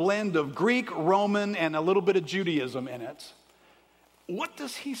in a blend of Greek, Roman, and a little bit of Judaism in it, what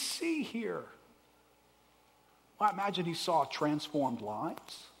does he see here? Well, I imagine he saw transformed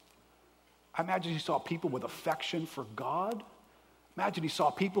lives. I imagine he saw people with affection for God. Imagine he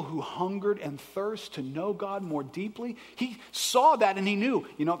saw people who hungered and thirst to know God more deeply. He saw that and he knew,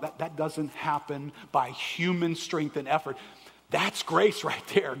 that doesn't happen by human strength and effort. That's grace right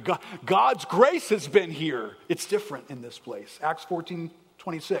there. God's grace has been here. It's different in this place. Acts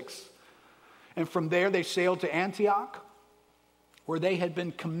 14:26. And from there they sailed to Antioch, where they had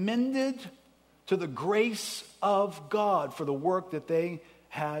been commended to the grace of God for the work that they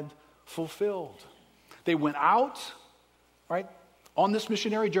had fulfilled. They went out, right, on this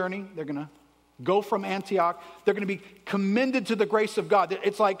missionary journey. They're going to go from Antioch. They're going to be commended to the grace of God.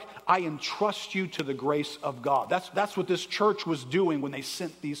 It's like, I entrust you to the grace of God. That's what this church was doing when they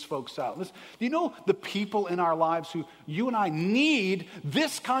sent these folks out. Listen, do you know the people in our lives who you and I need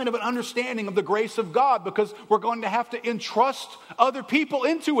this kind of an understanding of the grace of God, because we're going to have to entrust other people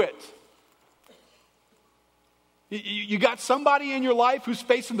into it. You got somebody in your life who's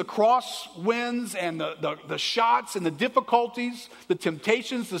facing the crosswinds and the shots and the difficulties, the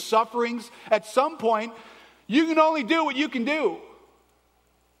temptations, the sufferings. At some point, you can only do what you can do.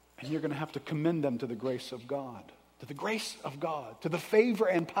 And you're going to have to commend them to the grace of God, to the grace of God, to the favor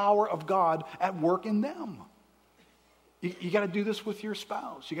and power of God at work in them. You got to do this with your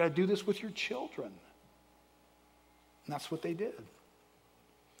spouse. You got to do this with your children. And that's what they did.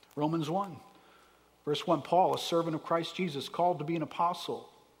 Romans 1. Verse 1, Paul, a servant of Christ Jesus, called to be an apostle,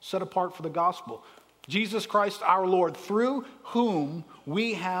 set apart for the gospel. Jesus Christ our Lord, through whom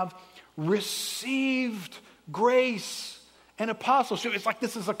we have received grace and apostleship. It's like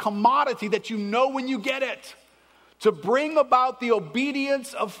this is a commodity that you know when you get it. To bring about the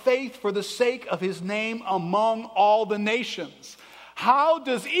obedience of faith for the sake of his name among all the nations. How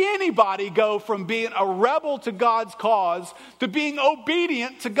does anybody go from being a rebel to God's cause to being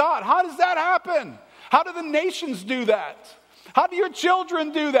obedient to God? How does that happen? How do the nations do that? How do your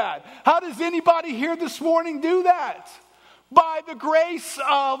children do that? How does anybody here this morning do that? By the grace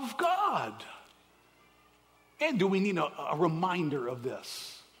of God. And do we need a reminder of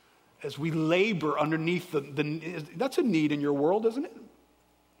this as we labor underneath that's a need in your world, isn't it?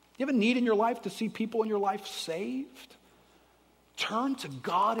 You have a need in your life to see people in your life saved? Turn to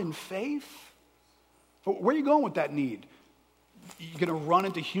God in faith? Where are you going with that need? You're going to run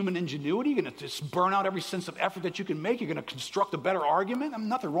into human ingenuity? You're going to just burn out every sense of effort that you can make? You're going to construct a better argument? There's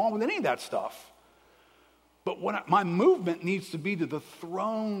nothing wrong with any of that stuff. But my movement needs to be to the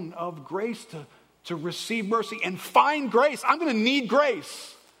throne of grace to receive mercy and find grace. I'm going to need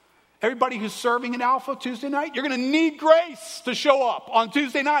grace. Everybody who's serving in Alpha Tuesday night, you're going to need grace to show up on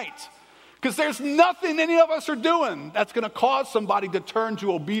Tuesday night. Because there's nothing any of us are doing that's going to cause somebody to turn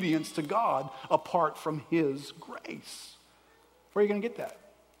to obedience to God apart from his grace. Where are you going to get that?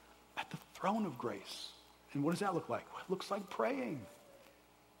 At the throne of grace. And what does that look like? Well, it looks like praying.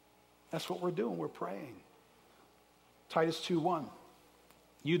 That's what we're doing. We're praying. Titus 2:1.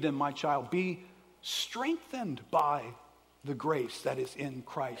 You then, my child, be strengthened by the grace that is in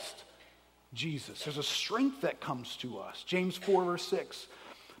Christ Jesus. There's a strength that comes to us. James 4 verse 6.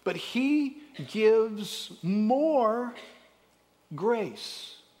 But he gives more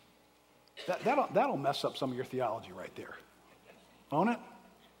grace. That'll mess up some of your theology right there. Won't it?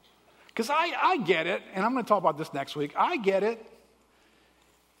 Because I get it, and I'm going to talk about this next week. I get it.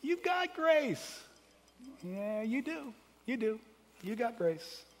 You got grace. Yeah, you do. You do. You got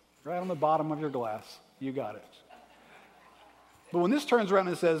grace. Right on the bottom of your glass. You got it. But when this turns around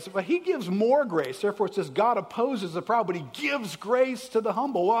and says, but he gives more grace. Therefore it says God opposes the proud, but he gives grace to the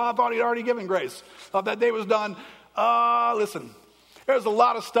humble. Well, I thought he'd already given grace. Thought that day was done. Listen. There's a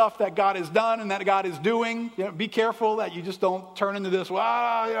lot of stuff that God has done and that God is doing. Be careful that you just don't turn into this,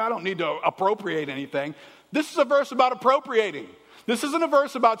 I don't need to appropriate anything. This is a verse about appropriating. This isn't a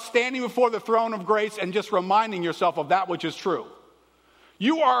verse about standing before the throne of grace and just reminding yourself of that which is true.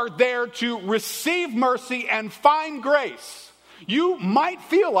 You are there to receive mercy and find grace. You might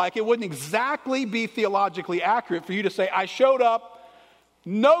feel like it wouldn't exactly be theologically accurate for you to say, I showed up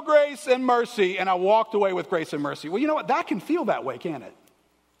No grace and mercy, and I walked away with grace and mercy. Well, you know what? That can feel that way, can't it?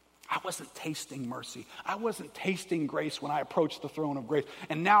 I wasn't tasting mercy. I wasn't tasting grace when I approached the throne of grace,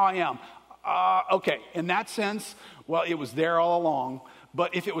 and now I am. Okay, in that sense, well, it was there all along.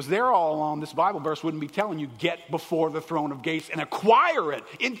 But if it was there all along, this Bible verse wouldn't be telling you, get before the throne of grace and acquire it,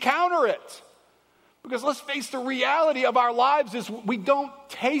 encounter it. Because let's face the reality of our lives is we don't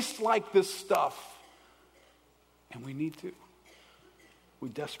taste like this stuff. And we need to. We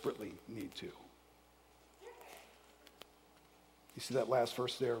desperately need to. You see that last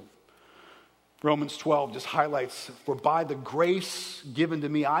verse there? Romans 12 just highlights, for by the grace given to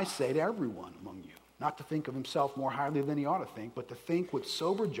me, I say to everyone among you, not to think of himself more highly than he ought to think, but to think with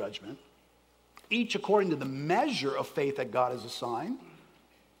sober judgment, each according to the measure of faith that God has assigned.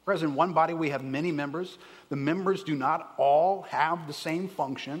 Whereas in one body we have many members, the members do not all have the same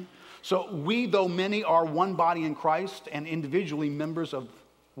function. So we, though many, are one body in Christ and individually members of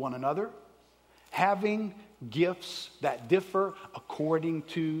one another, having gifts that differ according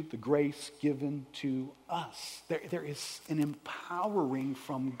to the grace given to us. There is an empowering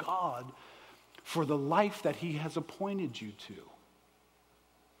from God for the life that he has appointed you to.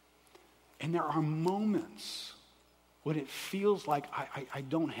 And there are moments when it feels like I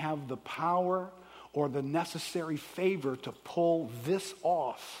don't have the power or the necessary favor to pull this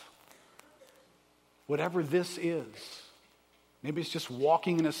off. Whatever this is. Maybe it's just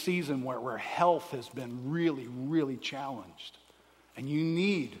walking in a season where health has been really, really challenged. And you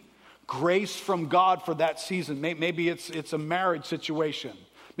need grace from God for that season. Maybe it's a marriage situation.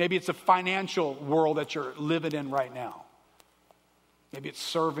 Maybe it's a financial world that you're living in right now. Maybe it's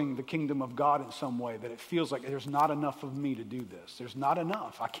serving the kingdom of God in some way that it feels like there's not enough of me to do this. There's not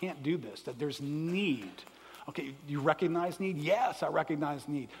enough. I can't do this. That there's need. Okay, you recognize need? Yes, I recognize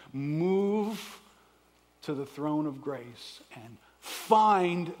need. Move to the throne of grace and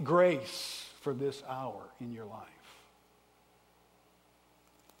find grace for this hour in your life.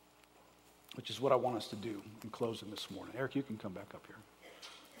 Which is what I want us to do in closing this morning. Eric, you can come back up here.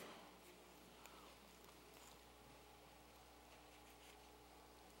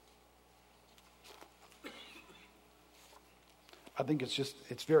 I think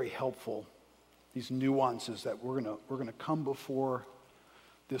it's very helpful, these nuances that we're gonna come before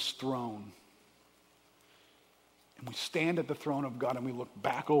this throne. And we stand at the throne of God and we look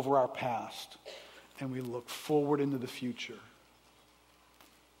back over our past and we look forward into the future.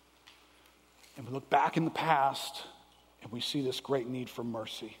 And we look back in the past and we see this great need for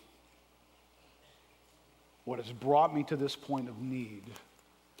mercy. What has brought me to this point of need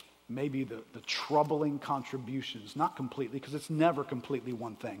may be the troubling contributions, not completely, because it's never completely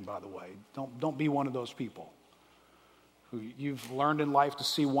one thing, by the way. Don't be one of those people who you've learned in life to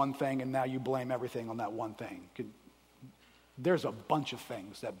see one thing and now you blame everything on that one thing. There's a bunch of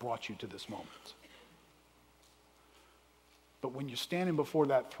things that brought you to this moment. But when you're standing before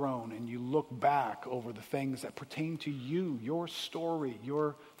that throne and you look back over the things that pertain to you, your story,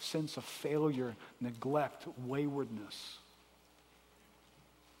 your sense of failure, neglect, waywardness,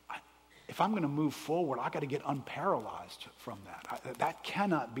 if I'm going to move forward, I got to get unparalyzed from that. That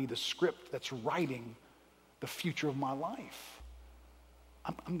cannot be the script that's writing the future of my life.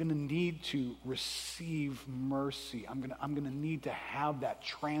 I'm going to need to receive mercy. I'm going to need to have that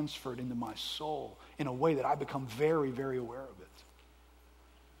transferred into my soul in a way that I become very, very aware of it.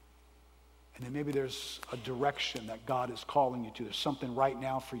 And then maybe there's a direction that God is calling you to. There's something right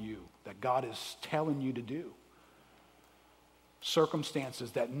now for you that God is telling you to do.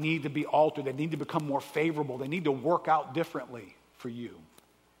 Circumstances that need to be altered, that need to become more favorable, they need to work out differently for you.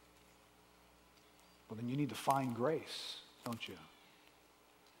 Well, then you need to find grace, don't you?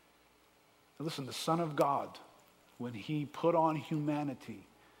 Now listen, the Son of God, when he put on humanity,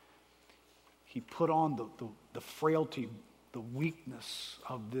 he put on the frailty, the weakness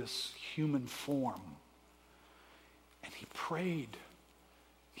of this human form. And he prayed.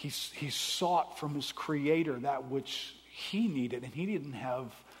 He sought from his Creator that which he needed, and he didn't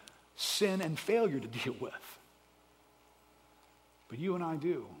have sin and failure to deal with. But you and I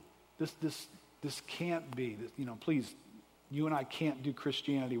do. This can't be. Please, you and I can't do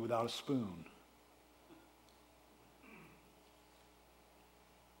Christianity without a spoon.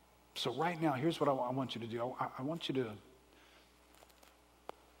 So right now, here's what I want you to do. I want you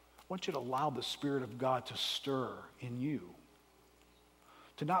to allow the Spirit of God to stir in you.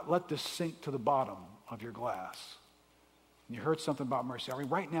 To not let this sink to the bottom of your glass. You heard something about mercy. I mean,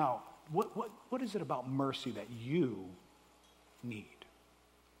 right now, what is it about mercy that you need?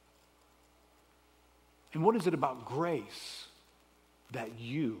 And what is it about grace that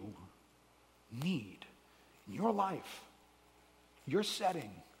you need in your life? your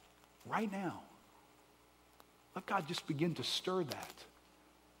setting right now. Let God just begin to stir that.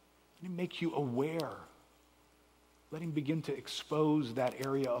 Let him make you aware. Let him begin to expose that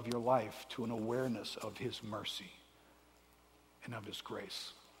area of your life to an awareness of his mercy and of his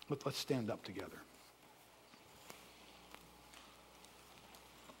grace. Let's stand up together.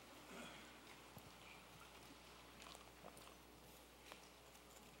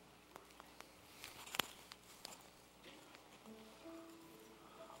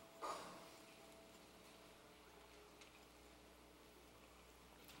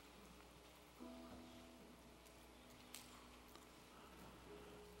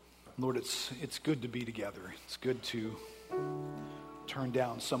 Lord, it's good to be together. It's good to turn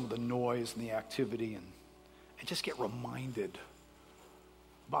down some of the noise and the activity and just get reminded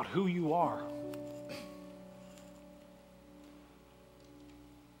about who you are,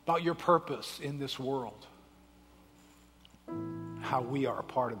 about your purpose in this world, how we are a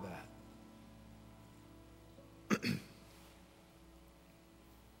part of that.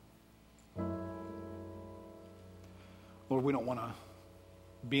 Lord, we don't want to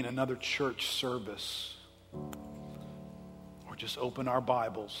be in another church service or just open our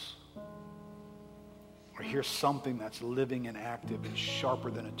Bibles or hear something that's living and active and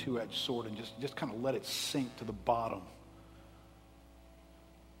sharper than a two-edged sword and just kind of let it sink to the bottom.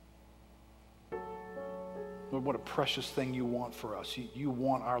 Lord, what a precious thing you want for us. You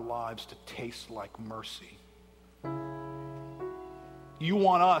want our lives to taste like mercy. You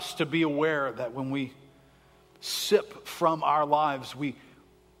want us to be aware that when we sip from our lives, we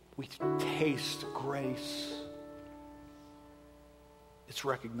taste grace. It's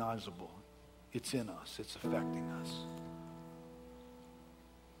recognizable. It's in us. It's affecting us.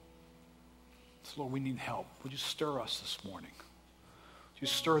 So Lord, we need help. Would you stir us this morning? Would you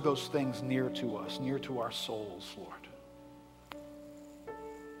stir those things near to us, near to our souls, Lord?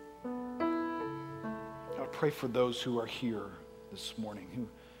 I pray for those who are here this morning,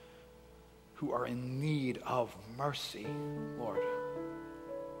 who are in need of mercy, Lord.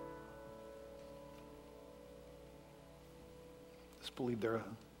 I believe there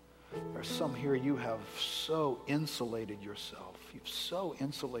are some here, you have so insulated yourself. You've so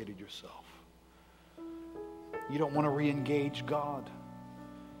insulated yourself. You don't want to re-engage God.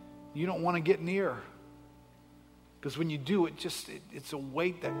 You don't want to get near. Because when you do, it's a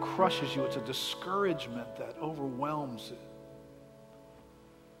weight that crushes you. It's a discouragement that overwhelms it.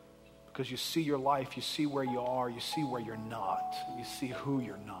 Because you see your life, you see where you are, you see where you're not. You see who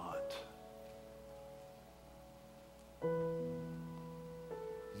you're not.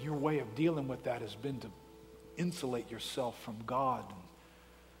 Your way of dealing with that has been to insulate yourself from God.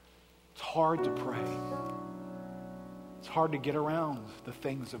 It's hard to pray. It's hard to get around the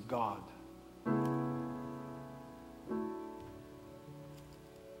things of God.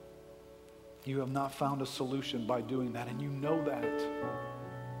 You have not found a solution by doing that, and you know that.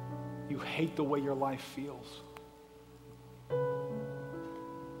 You hate the way your life feels.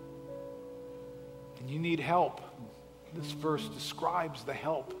 And you need help. This verse describes the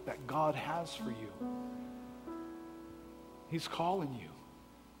help that God has for you. He's calling you.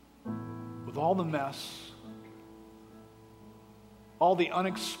 With all the mess, all the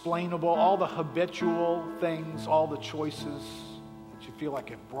unexplainable, all the habitual things, all the choices that you feel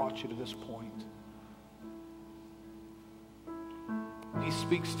like have brought you to this point. He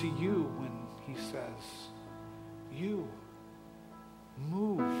speaks to you when he says, you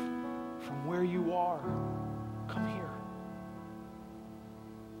move from where you are. Come here.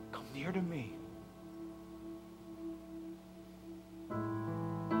 Come near to me.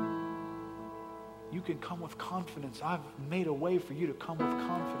 You can come with confidence. I've made a way for you to come with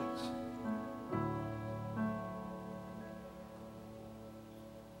confidence.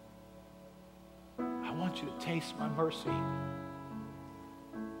 I want you to taste my mercy.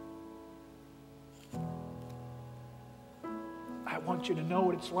 I want you to know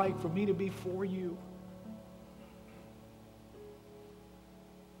what it's like for me to be for you.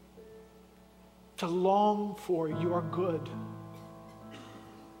 To long for your good.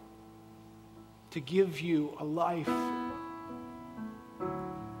 To give you a life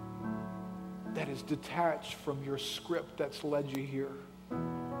that is detached from your script that's led you here.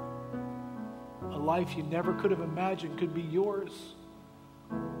 A life you never could have imagined could be yours.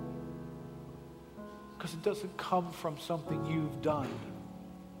 Because it doesn't come from something you've done.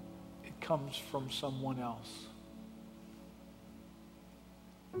 It comes from someone else.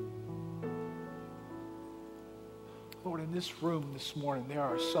 Lord, in this room this morning, there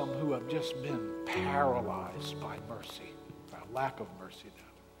are some who have just been paralyzed by mercy, by a lack of mercy.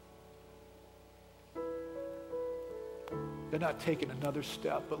 They're not taking another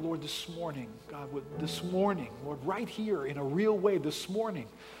step. But Lord, this morning, God, Lord, right here in a real way this morning,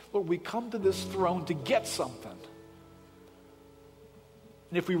 Lord, we come to this throne to get something.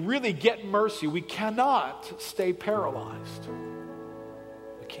 And if we really get mercy, we cannot stay paralyzed.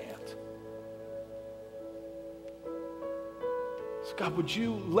 We can't. So God, would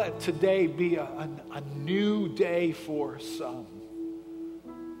you let today be a new day for some?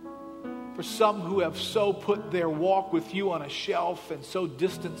 For some who have so put their walk with you on a shelf and so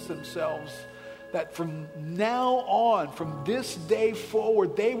distanced themselves that from now on, from this day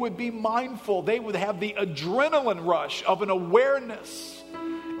forward, they would be mindful. They would have the adrenaline rush of an awareness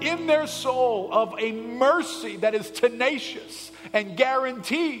in their soul of a mercy that is tenacious and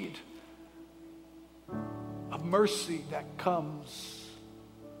guaranteed. A mercy that comes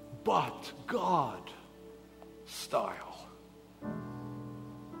but God style.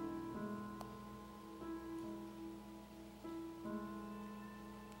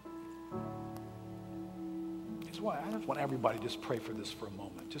 I just want everybody to just pray for this for a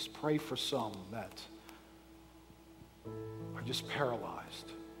moment. Just pray for some that are just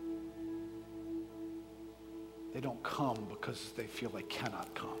paralyzed. They don't come because they feel they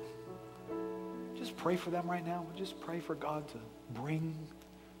cannot come. Just pray for them right now. Just pray for God to bring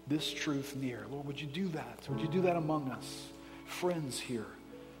this truth near. Lord, would you do that? Would you do that among us? Friends here,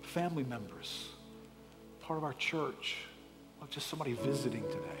 family members, part of our church, or just somebody visiting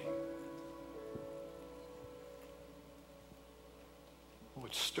today.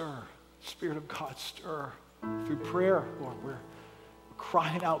 Lord, stir. Spirit of God, stir. Through prayer, Lord, we're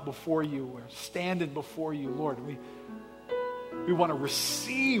crying out before you. We're standing before you, Lord. We want to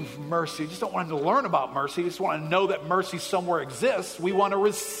receive mercy. We just don't want to learn about mercy. We just want to know that mercy somewhere exists. We want to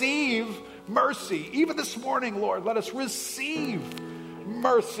receive mercy. Even this morning, Lord, let us receive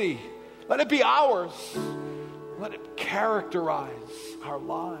mercy. Let it be ours. Let it characterize our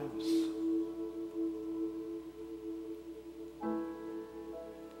lives.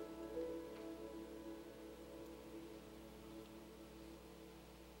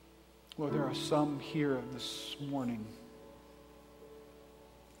 Lord, there are some here this morning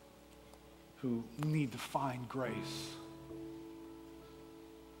who need to find grace,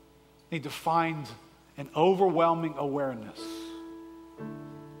 need to find an overwhelming awareness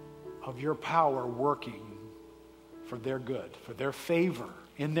of your power working for their good, for their favor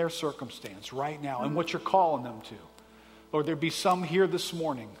in their circumstance right now and what you're calling them to. Lord, there be some here this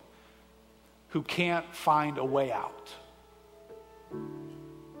morning who can't find a way out.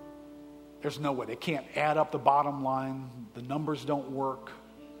 There's no way. They can't add up the bottom line. The numbers don't work.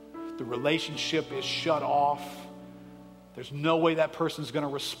 The relationship is shut off. There's no way that person's going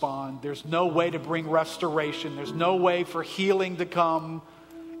to respond. There's no way to bring restoration. There's no way for healing to come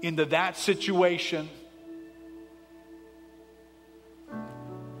into that situation.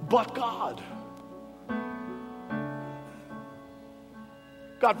 But God.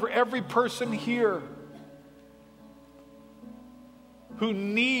 God, for every person here who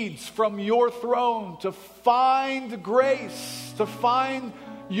needs from your throne to find grace, to find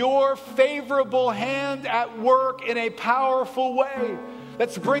your favorable hand at work in a powerful way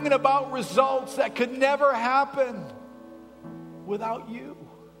that's bringing about results that could never happen without you.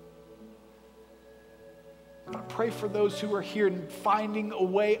 I pray for those who are here and finding a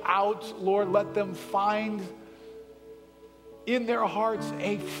way out. Lord, let them find in their hearts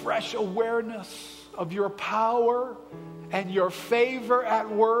a fresh awareness of your power and your favor at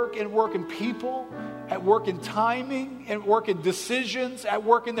work, and work in people, at work in timing, at work in decisions, at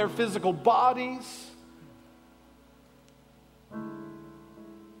work in their physical bodies.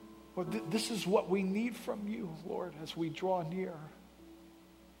 Lord, this is what we need from you, Lord, as we draw near.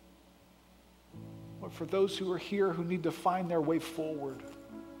 Lord, for those who are here who need to find their way forward,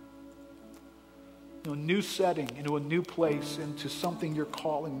 into a new setting, into a new place, into something you're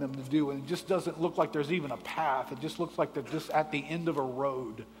calling them to do. And it just doesn't look like there's even a path. It just looks like they're just at the end of a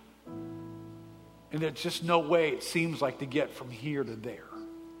road. And there's just no way, it seems like, to get from here to there.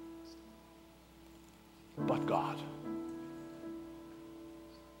 But God.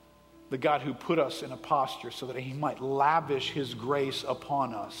 The God who put us in a posture so that he might lavish his grace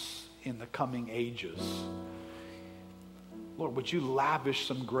upon us in the coming ages. Lord, would you lavish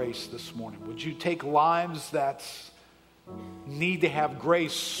some grace this morning? Would you take lives that need to have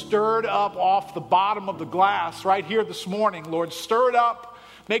grace stirred up off the bottom of the glass right here this morning? Lord, stir it up.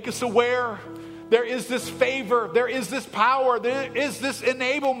 Make us aware there is this favor, there is this power, there is this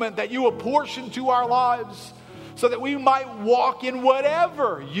enablement that you apportion to our lives so that we might walk in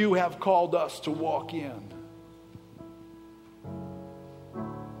whatever you have called us to walk in.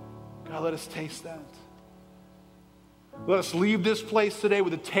 God, let us taste that. Let us leave this place today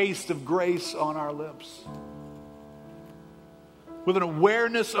with a taste of grace on our lips, with an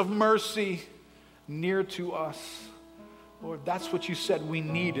awareness of mercy near to us. Lord, that's what you said we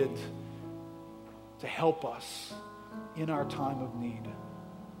needed to help us in our time of need.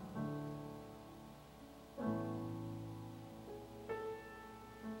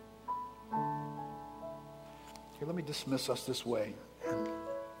 Here, let me dismiss us this way. And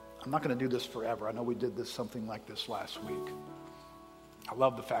I'm not going to do this forever. I know we did something like this last week. I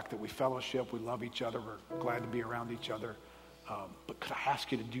love the fact that we fellowship, we love each other, we're glad to be around each other. But could I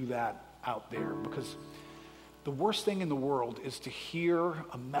ask you to do that out there? Because the worst thing in the world is to hear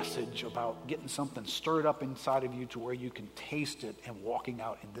a message about getting something stirred up inside of you to where you can taste it and walking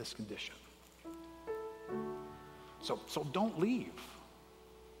out in this condition. So don't leave.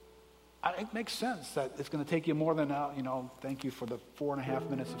 It makes sense that it's going to take you more than, thank you for the 4.5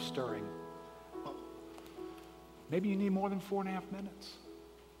 minutes of stirring. Well, maybe you need more than 4.5 minutes.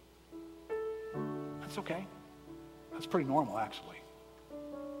 That's okay. That's pretty normal, actually.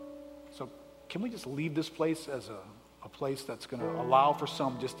 So can we just leave this place as a place that's going to allow for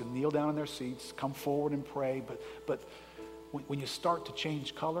some just to kneel down in their seats, come forward and pray, but when you start to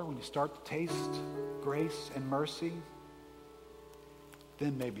change color, when you start to taste grace and mercy,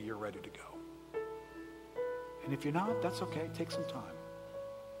 then maybe you're ready to go. And if you're not, that's okay. Take some time.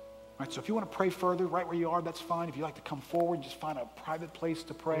 All right, so if you want to pray further right where you are, that's fine. If you'd like to come forward, just find a private place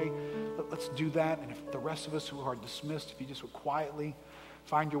to pray, let's do that. And if the rest of us who are dismissed, if you just would quietly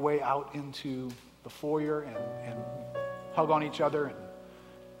find your way out into the foyer and hug on each other and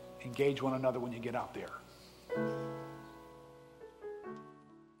engage one another when you get out there.